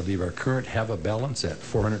State. That would leave our current HAVA balance at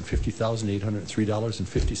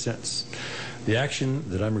 $450,803.50. The action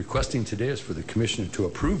that I'm requesting today is for the Commissioner to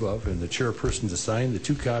approve of and the Chairperson to sign the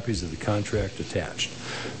 2 copies of the contract attached.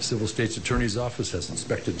 The Civil State's Attorney's Office has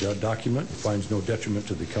inspected the document and finds no detriment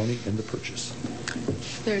to the county in the purchase.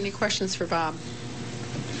 Are there any questions for Bob?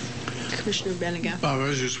 Commissioner Benega. Bob, I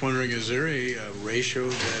was just wondering, is there a ratio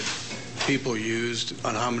that people used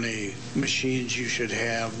on how many machines you should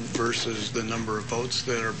have versus the number of votes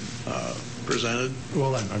that are presented?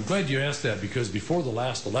 Well, I'm glad you asked that, because before the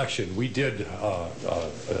last election, we did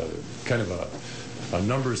kind of a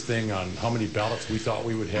numbers thing on how many ballots we thought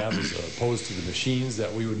we would have as opposed to the machines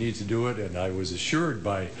that we would need to do it. And I was assured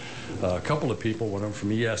by a couple of people, one of them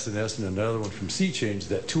from ES&S and another one from Sea Change,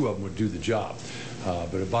 that 2 of them would do the job.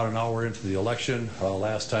 But about an hour into the election,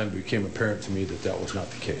 last time it became apparent to me that that was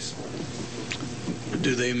not the case.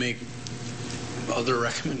 Do they make other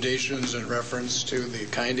recommendations in reference to the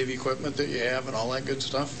kind of equipment that you have and all that good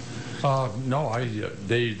stuff? No,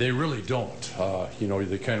 they really don't. You know,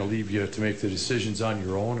 they kind of leave you to make the decisions on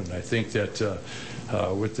your own, and I think that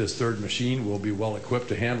with this 3rd machine, we'll be well equipped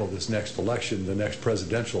to handle this next election, the next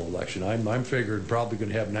presidential election. I'm figuring probably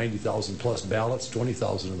going to have 90,000 plus ballots.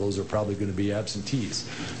 20,000 of those are probably going to be absentees,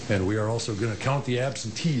 and we are also going to count the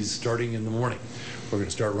absentees starting in the morning. We're going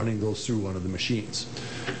to start running those through one of the machines.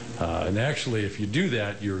 And actually, if you do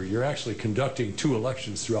that, you're actually conducting 2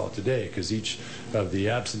 elections throughout the day, because each of the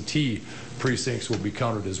absentee precincts will be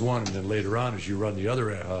counted as one, and then later on, as you run the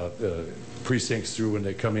other precincts through when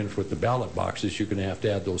they come in with the ballot boxes, you're going to have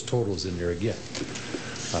to add those totals in there again.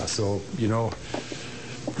 So, you know,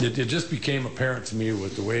 it just became apparent to me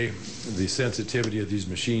with the way the sensitivity of these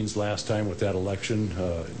machines last time with that election,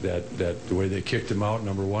 that the way they kicked them out,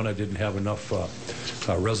 number one, I didn't have enough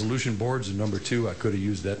resolution boards, and number 2, I could have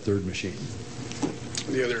used that 3rd machine.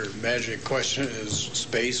 The other magic question is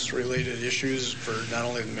space-related issues for not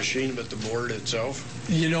only the machine but the board itself.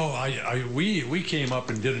 You know, we came up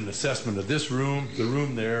and did an assessment of this room, the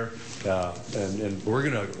room there, and we're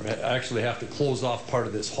going to actually have to close off part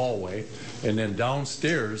of this hallway. And then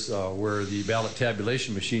downstairs, where the ballot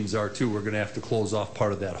tabulation machines are too, we're going to have to close off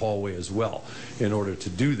part of that hallway as well in order to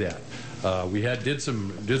do that. We did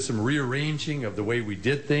some rearranging of the way we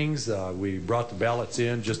did things. We brought the ballots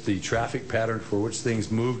in, just the traffic pattern for which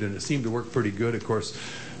things moved, and it seemed to work pretty good. Of course,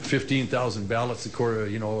 15,000 ballots,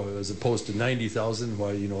 you know, as opposed to 90,000.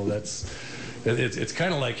 Well, you know, it's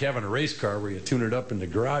kind of like having a race car where you tune it up in the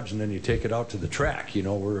garage and then you take it out to the track. You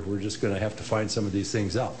know, we're just going to have to find some of these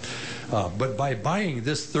things out. But by buying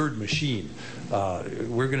this 3rd machine,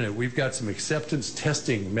 we've got some acceptance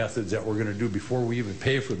testing methods that we're going to do before we even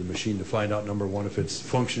pay for the machine to find out, number one, if it's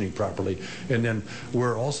functioning properly. And then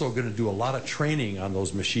we're also going to do a lot of training on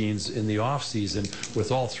those machines in the off season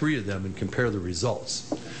with all 3 of them and compare the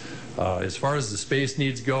results. As far as the space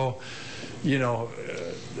needs go, you know,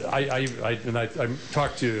 I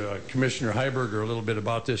talked to Commissioner Heiberger a little bit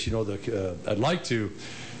about this. You know, I'd like to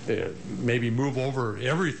maybe move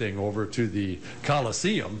everything over to the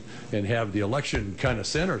Coliseum and have the election kind of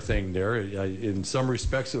center thing there. In some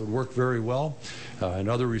respects, it would work very well. In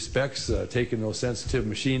other respects, taking those sensitive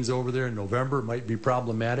machines over there in November might be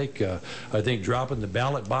problematic. I think dropping the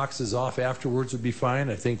ballot boxes off afterwards would be fine.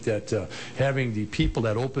 I think that having the people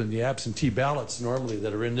that open the absentee ballots normally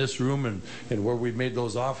that are in this room and where we've made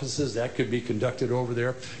those offices, that could be conducted over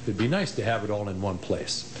there. It'd be nice to have it all in one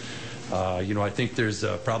place. You know, I think there's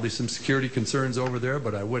probably some security concerns over there,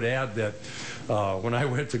 but I would add that when I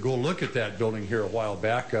went to go look at that building here a while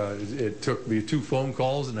back, it took me 2 phone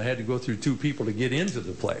calls and I had to go through 2 people to get into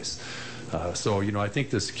the place. So, you know, I think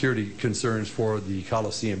the security concerns for the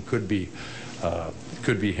Coliseum could be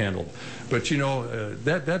handled. But, you know,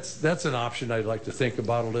 that's an option I'd like to think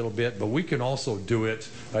about a little bit. But we can also do it,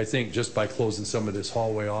 I think, just by closing some of this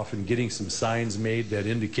hallway off and getting some signs made that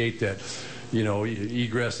indicate that, you know,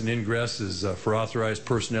 egress and ingress is for authorized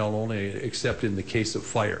personnel only, except in the case of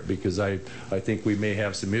fire, because I think we may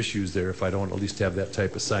have some issues there if I don't at least have that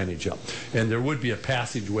type of signage up. And there would be a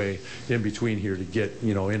passageway in between here to get,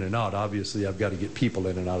 you know, in and out. Obviously, I've got to get people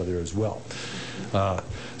in and out of there as well.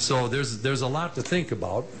 So there's a lot to think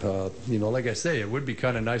about. You know, like I say, it would be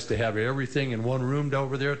kind of nice to have everything in one room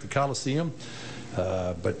over there at the Coliseum.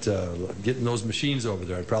 But getting those machines over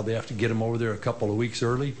there, I'd probably have to get them over there a couple of weeks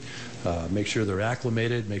early, make sure they're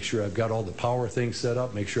acclimated, make sure I've got all the power things set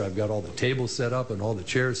up, make sure I've got all the tables set up and all the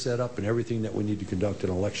chairs set up and everything that we need to conduct an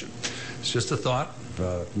election. It's just a thought.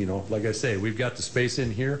 You know, like I say, we've got the space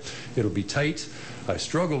in here. It'll be tight. I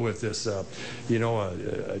struggle with this. You know,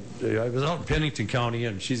 I was out in Pennington County,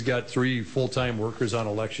 and she's got 3 full-time workers on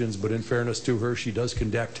elections, but in fairness to her, she does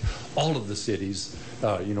conduct all of the cities,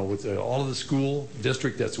 you know, with all of the school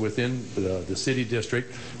district that's within the city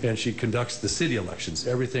district, and she conducts the city elections,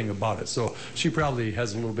 everything about it. So she probably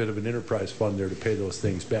has a little bit of an enterprise fund there to pay those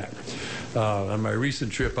things back. On my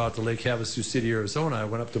recent trip out to Lake Havasu City, Arizona, I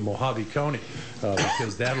went up to Mojave County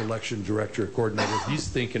because that election director coordinator, he's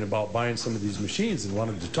thinking about buying some of these machines and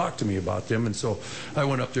wanted to talk to me about them. And so I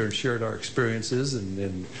went up there and shared our experiences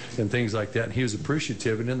and things like that. And he was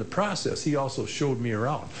appreciative. And in the process, he also showed me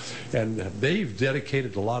around. And they've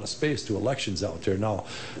dedicated a lot of space to elections out there. Now,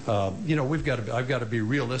 you know, I've got to be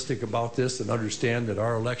realistic about this and understand that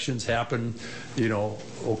our elections happen, you know,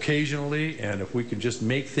 occasionally. And if we can just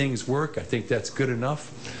make things work, I think that's good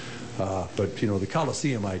enough. But, you know, the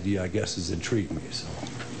Coliseum idea, I guess, is intriguing me. So.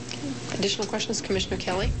 Additional questions, Commissioner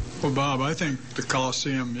Kelly? Well, Bob, I think the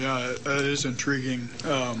Coliseum, yeah, it is intriguing.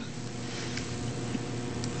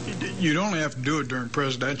 You'd only have to do it during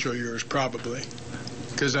presidential years, probably,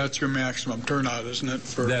 because that's your maximum turnout, isn't it?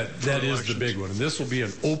 For that is the big one, and this will be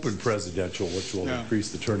an open presidential, which will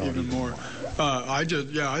increase the turnout even more. I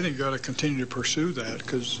think you got to continue to pursue that,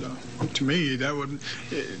 because to me, that would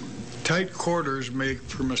tight quarters make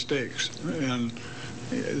for mistakes, and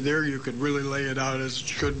there you could really lay it out as it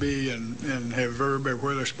should be and have everybody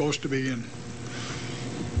where they're supposed to be. And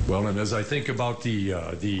well, and as I think about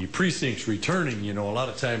the precincts returning, you know, a lot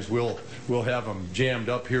of times we'll have them jammed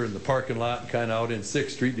up here in the parking lot, kind of out in 6th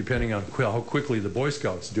Street, depending on how quickly the Boy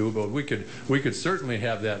Scouts do. But we could certainly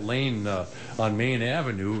have that lane on Main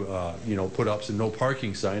Avenue, you know, put up some no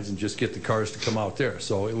parking signs and just get the cars to come out there.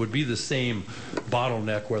 So it would be the same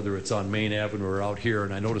bottleneck whether it's on Main Avenue or out here.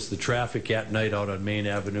 And I notice the traffic at night out on Main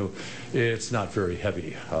Avenue, it's not very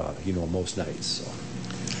heavy, you know, most nights. So.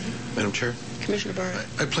 Madam Chair? Commissioner Barr.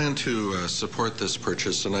 I plan to support this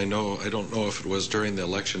purchase, and I don't know if it was during the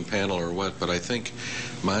election panel or what, but I think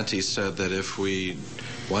Monty said that if we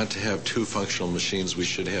want to have 2 functional machines, we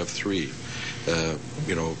should have 3,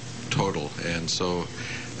 you know, total. And so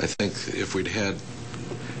I think if we'd had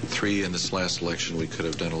 3 in this last election, we could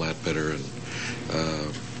have done a lot better. And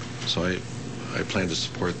so I plan to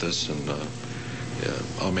support this, and yeah,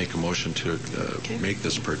 I'll make a motion to make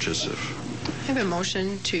this purchase. I have a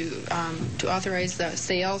motion to authorize the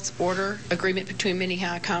sales order agreement between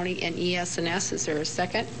Minnehaha County and ES&S. Is there a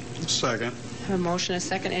second? Second. I have a motion, a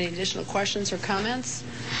second. Any additional questions or comments?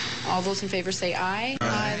 All those in favor say aye.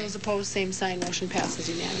 Aye. Those opposed, same sign. Motion passes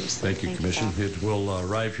unanimously. Thank you, Commission. It will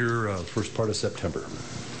arrive here first part of September.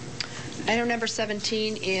 Item number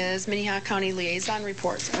 17 is Minnehaha County Liaison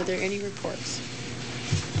Reports. Are there any reports?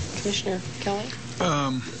 Commissioner Kelly?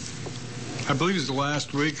 I believe it was the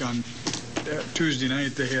last week on Tuesday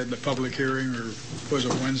night they had the public hearing, or was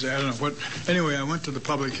it Wednesday? I don't know what. Anyway, I went to the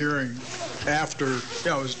public hearing after, it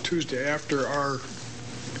was Tuesday, after our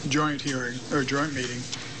joint hearing, or joint meeting.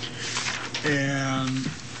 And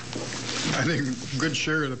I think a good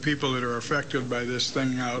share of the people that are affected by this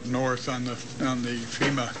thing out north on the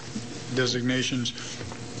FEMA designations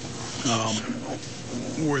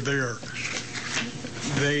were there.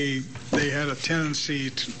 They had a tendency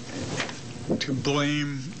to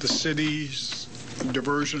blame the city's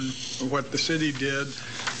diversion, what the city did.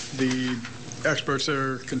 The experts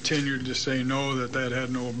there continued to say no, that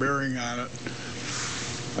had no bearing on it.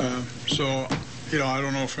 So, you know, I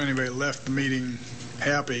don't know if anybody left the meeting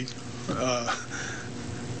happy.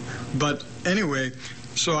 But anyway,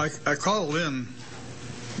 so I called in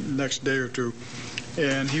the next day or two,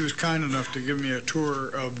 and he was kind enough to give me a tour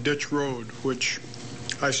of Ditch Road, which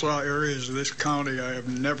I saw areas of this county I have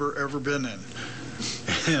never, ever been in.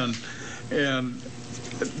 And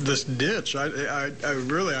this ditch, I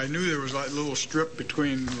knew there was like a little strip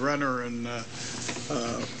between Renner and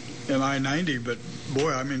I-90, but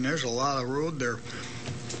boy, I mean, there's a lot of road there.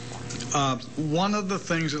 One of the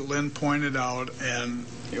things that Lynn pointed out, and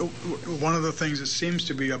one of the things that seems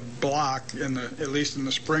to be a block, at least in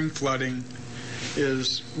the spring flooding,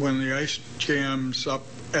 is when the ice jams up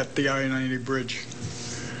at the I-90 bridge.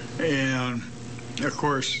 And, of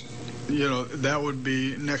course, you know, that would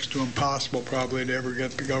be next to impossible probably to ever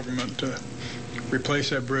get the government to replace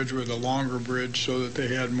that bridge with a longer bridge so that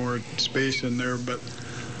they had more space in there. But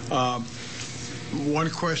one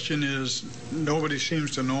question is, nobody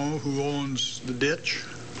seems to know who owns the ditch,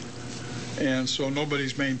 and so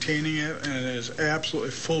nobody's maintaining it, and it is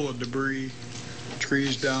absolutely full of debris,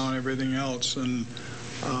 trees down, everything else. And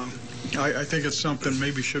I think it's something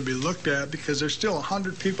maybe should be looked at, because there's still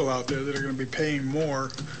 100 people out there that are going to be paying more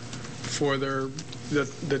for their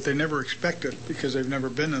that they never expect it because they've never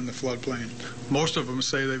been in the floodplain. Most of them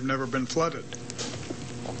say they've never been flooded.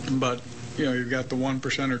 But, you know, you've got the 1%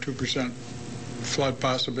 or 2% flood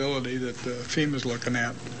possibility that FEMA's looking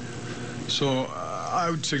at. So I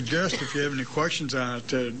would suggest, if you have any questions on it,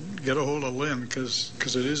 to get a hold of Lynn, because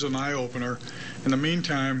it is an eye-opener. In the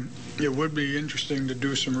meantime, it would be interesting to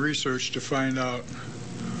do some research to find out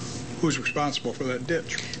who's responsible for that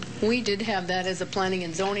ditch. We did have that as a planning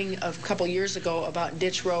and zoning a couple years ago about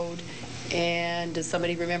Ditch Road. And does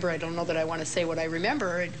somebody remember? I don't know that I want to say what I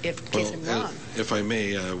remember in case I'm wrong. If I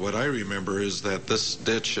may, what I remember is that this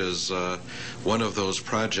ditch is one of those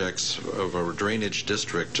projects of a drainage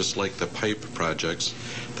district, just like the pipe projects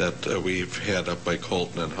that we've had up by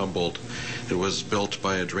Colton and Humboldt. It was built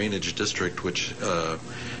by a drainage district, which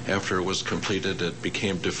after it was completed, it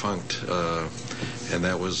became defunct, and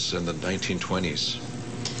that was in the 1920s.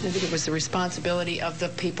 I think it was the responsibility of the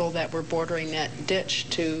people that were bordering that ditch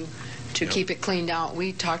to keep it cleaned out.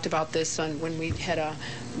 We talked about this when we had a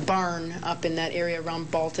barn up in that area around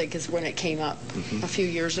Baltic is when it came up a few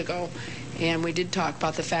years ago. And we did talk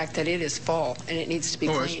about the fact that it is full and it needs to be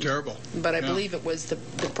cleaned. Oh, it's terrible. But I believe it was the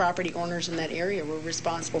property owners in that area were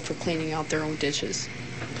responsible for cleaning out their own ditches.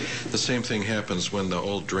 The same thing happens when the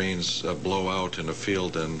old drains blow out in a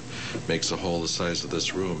field and makes a hole the size of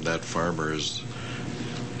this room. That farmer is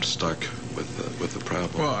stuck with the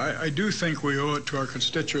problem. Well, I do think we owe it to our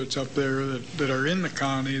constituents up there that are in the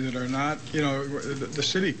county that are not, you know, the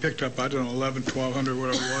city picked up, I don't know, 1,200,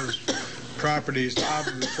 whatever it was, properties out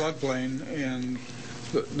of the floodplain, and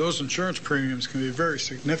those insurance premiums can be very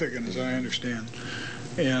significant, as I understand.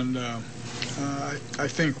 And I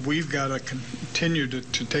think we've got to continue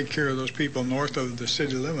to take care of those people north of the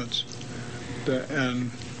city limits. And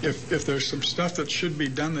if there's some stuff that should be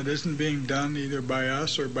done that isn't being done either by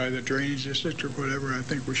us or by the drainage district or whatever, I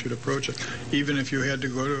think we should approach it. Even if you had to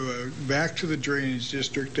go to back to the drainage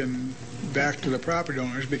district and back to the property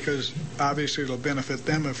owners, because obviously it'll benefit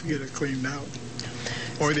them if we get it cleaned out.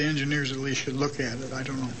 Or the engineers at least should look at it. I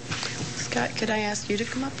don't know. Scott, could I ask you to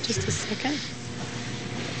come up just a second?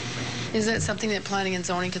 Is that something that planning and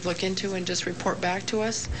zoning could look into and just report back to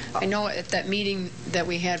us? I know at that meeting that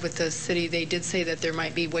we had with the city, they did say that there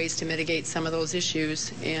might be ways to mitigate some of those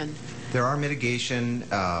issues. And there are mitigation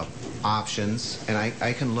options, and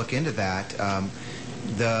I can look into that.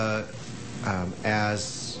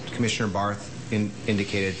 As Commissioner Barth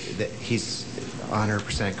indicated, that he's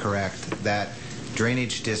 100% correct. That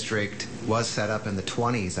drainage district was set up in the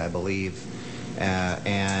 20s, I believe,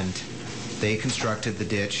 and they constructed the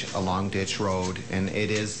ditch along Ditch Road, and it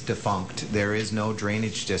is defunct. There is no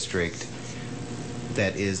drainage district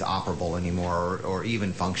that is operable anymore or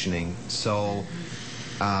even functioning. So,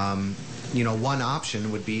 you know, one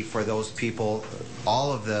option would be for those people,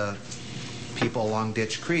 all of the people along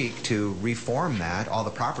Ditch Creek, to reform that, all the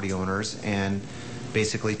property owners, and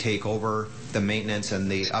basically take over the maintenance and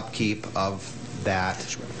the upkeep of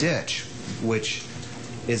that ditch, which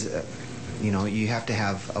is you know, you have to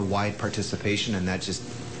have a wide participation, and that just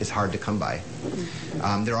is hard to come by.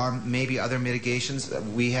 There are maybe other mitigations.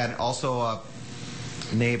 We had also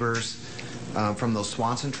neighbors from those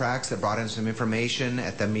Swanson tracks that brought in some information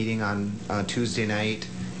at the meeting on Tuesday night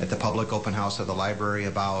at the public open house of the library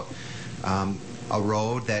about a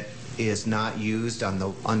road that is not used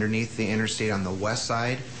underneath the interstate on the west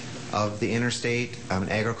side of the interstate, an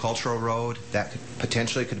agricultural road that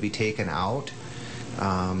potentially could be taken out.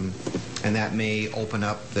 And that may open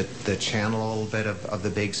up the channel a little bit of the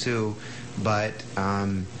Big Sioux. But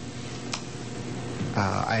and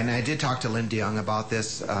I did talk to Lynn DeYoung about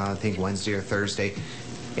this, I think Wednesday or Thursday.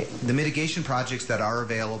 The mitigation projects that are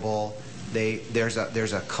available, there's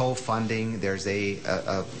a co-funding, there's a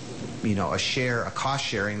cost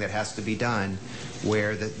sharing that has to be done,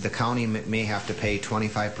 where the county may have to pay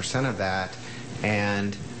 25% of that,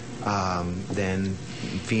 and then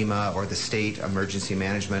FEMA or the state emergency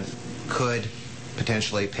management could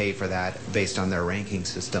potentially pay for that based on their ranking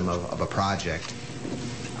system of a project.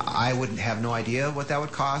 I wouldn't have no idea what that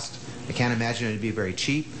would cost. I can't imagine it would be very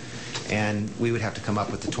cheap, and we would have to come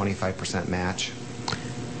up with the 25% match.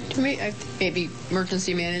 Maybe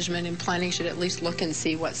emergency management and planning should at least look and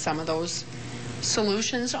see what some of those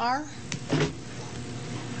solutions are.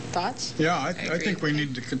 Thoughts? Yeah, I think we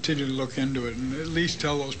need to continue to look into it and at least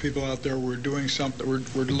tell those people out there we're doing something,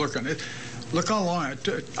 we're looking. Look how long it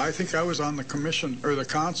took. I think I was on the commission or the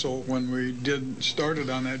council when we started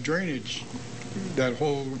on that drainage, that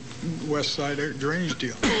whole west side drainage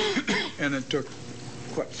deal. And it took,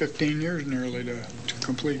 15 years nearly to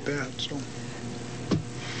complete that. So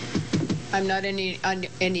I'm not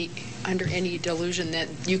under any delusion that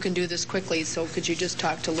you can do this quickly, so could you just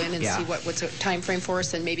talk to Lynn and Yeah. see what's a time frame for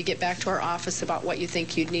us, and maybe get back to our office about what you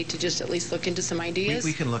think you'd need to just at least look into some ideas?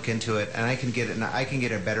 We can look into it, and I can get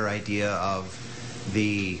a better idea of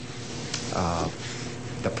the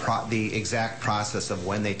exact process of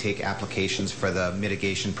when they take applications for the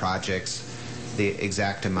mitigation projects, the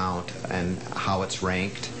exact amount, and how it's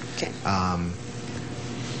ranked. Okay.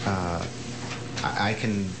 I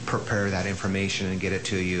can prepare that information and get it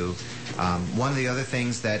to you. One of the other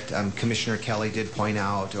things that Commissioner Kelly did point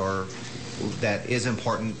out, or that is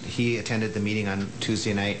important, he attended the meeting on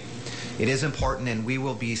Tuesday night. It is important, and we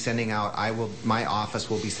will be sending out, my office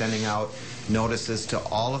will be sending out notices to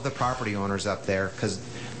all of the property owners up there, because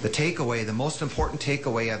the most important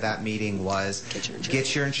takeaway of that meeting was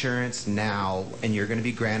get your insurance now, and you're going to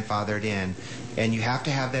be grandfathered in. And you have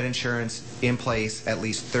to have that insurance in place at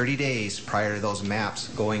least 30 days prior to those maps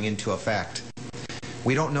going into effect.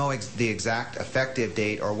 We don't know the exact effective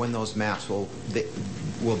date or when those maps will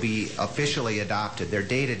be officially adopted. They're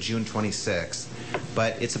dated June 26th,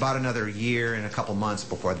 but it's about another year and a couple months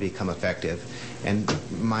before they become effective. And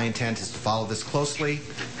my intent is to follow this closely.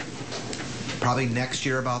 Probably next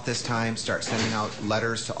year about this time, start sending out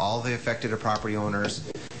letters to all the affected property owners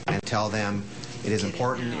and tell them it is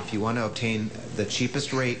important, if you want to obtain the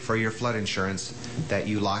cheapest rate for your flood insurance, that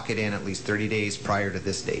you lock it in at least 30 days prior to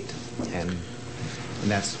this date. And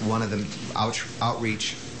that's one of the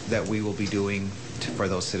outreach that we will be doing for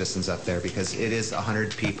those citizens up there, because it is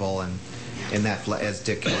 100 people, and in that, as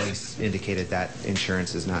Dick Kelly indicated, that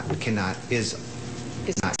insurance is not cheap.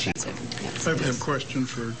 I have a question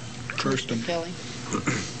for Kirsten. Kelly?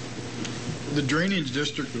 The drainage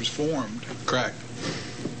district was formed. Correct.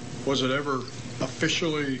 Was it ever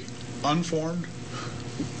officially unformed?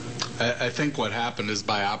 I think what happened is,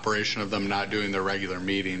 by operation of them not doing their regular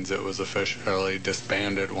meetings, it was officially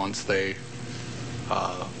disbanded once they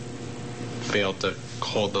failed to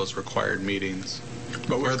hold those required meetings.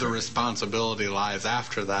 But where the responsibility lies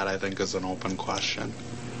after that, I think, is an open question.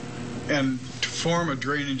 And to form a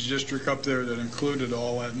drainage district up there that included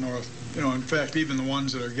all that north, in fact, even the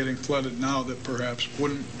ones that are getting flooded now that perhaps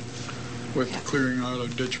wouldn't, with clearing out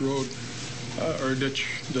of ditch road, or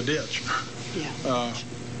the ditch. Yeah.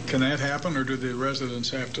 Can that happen, or do the residents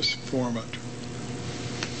have to form it?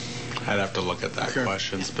 I'd have to look at that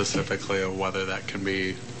question specifically, of whether that can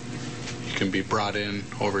be brought in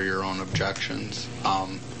over your own objections.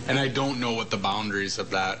 And I don't know what the boundaries of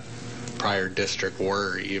that prior district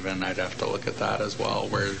were even. I'd have to look at that as well,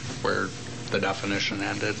 where the definition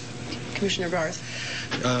ended. Commissioner Barth.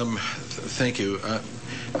 Thank you.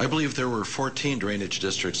 I believe there were 14 drainage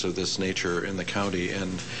districts of this nature in the county,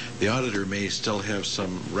 and the auditor may still have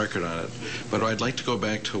some record on it. But I'd like to go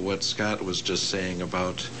back to what Scott was just saying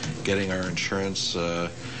about getting our insurance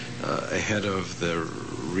ahead of the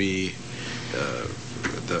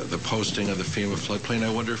posting of the FEMA floodplain. I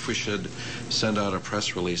wonder if we should send out a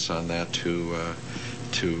press release on that to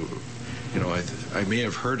I may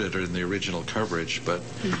have heard it in the original coverage, but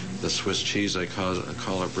the Swiss cheese, I call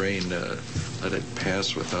it brain, let it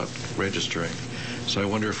pass without registering. So I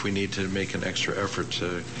wonder if we need to make an extra effort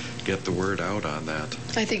to get the word out on that.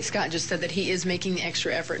 I think Scott just said that he is making the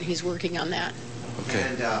extra effort, and he's working on that. Okay.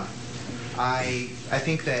 And I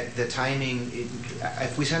think that the timing,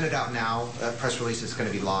 if we send it out now, a press release is going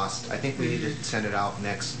to be lost. I think we need to send it out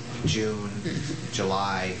next June,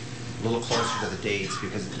 July, a little closer to the dates,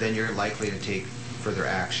 because then you're likely to take further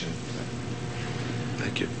action.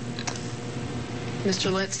 Thank you.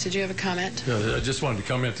 Mr. Litz, did you have a comment? I just wanted to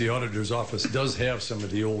comment, the auditor's office does have some of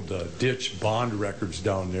the old ditch bond records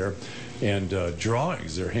down there, and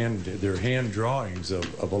drawings. They're hand drawings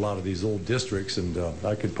of a lot of these old districts, and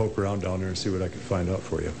I could poke around down there and see what I could find out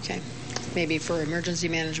for you. Okay. Maybe for emergency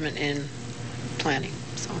management and planning.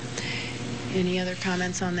 So, any other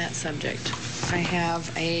comments on that subject? I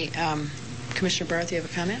have a Commissioner Barth, you have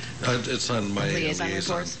a comment? It's on my liaison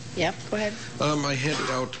reports. Yep, go ahead. I handed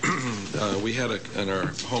out, we had in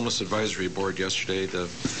our homeless advisory board yesterday, the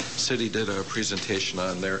city did a presentation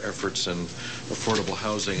on their efforts in affordable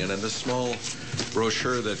housing, and in the small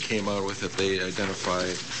brochure that came out with it, they identify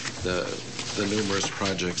the numerous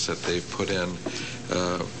projects that they've put in.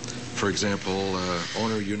 For example,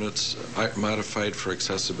 owner units modified for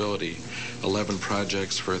accessibility, 11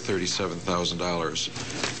 projects for $37,000.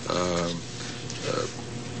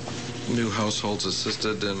 New households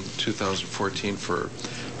assisted in 2014 for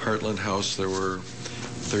Heartland House, there were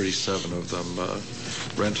 37 of them.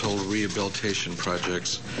 Rental rehabilitation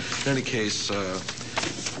projects. In any case,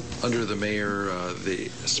 under the mayor, the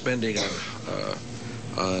spending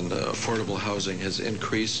on affordable housing has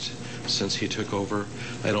increased since he took over.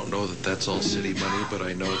 I don't know that that's all city money, but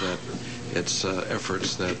I know that it's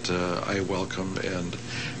efforts that I welcome and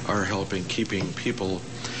are helping keeping people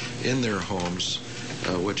in their homes,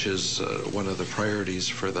 which is one of the priorities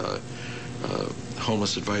for the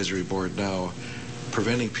Homeless Advisory Board now,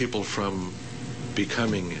 preventing people from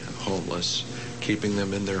becoming homeless, keeping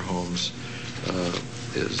them in their homes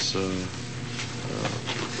is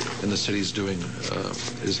and the city's doing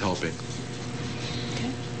is helping.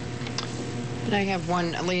 And I have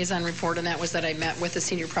one liaison report, and that was that I met with the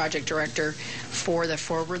senior project director for the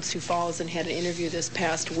Forward Sioux Falls and had an interview this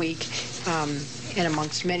past week. And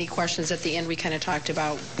amongst many questions at the end, we kind of talked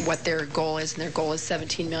about what their goal is, and their goal is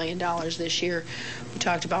 $17 million this year. We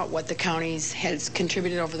talked about what the counties has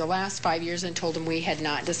contributed over the last 5 years and told them we had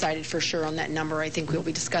not decided for sure on that number. I think we'll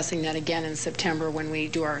be discussing that again in September when we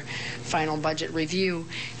do our final budget review.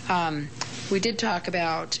 We did talk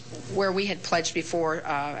about where we had pledged before,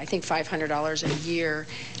 I think $500 a year,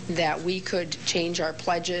 that we could change our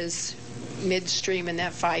pledges midstream in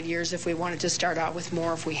that 5 years if we wanted to start out with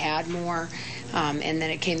more, if we had more. And then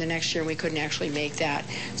it came the next year and we couldn't actually make that.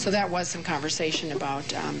 So that was some conversation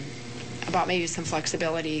about maybe some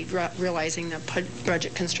flexibility, realizing the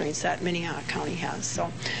budget constraints that Minnehaha County has.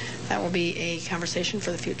 So that will be a conversation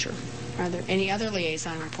for the future. Are there any other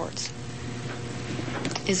liaison reports?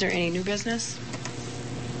 Is there any new business?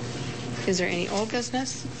 Is there any old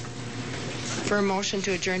business? For a motion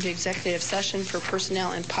to adjourn to executive session for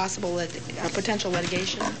personnel and possible potential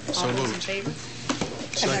litigation. So All those moved. in favor?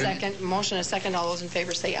 Second. Motion and a second. All those in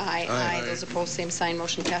favor say aye. Aye. Those opposed, same sign.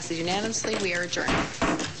 Motion passes unanimously. We are adjourned.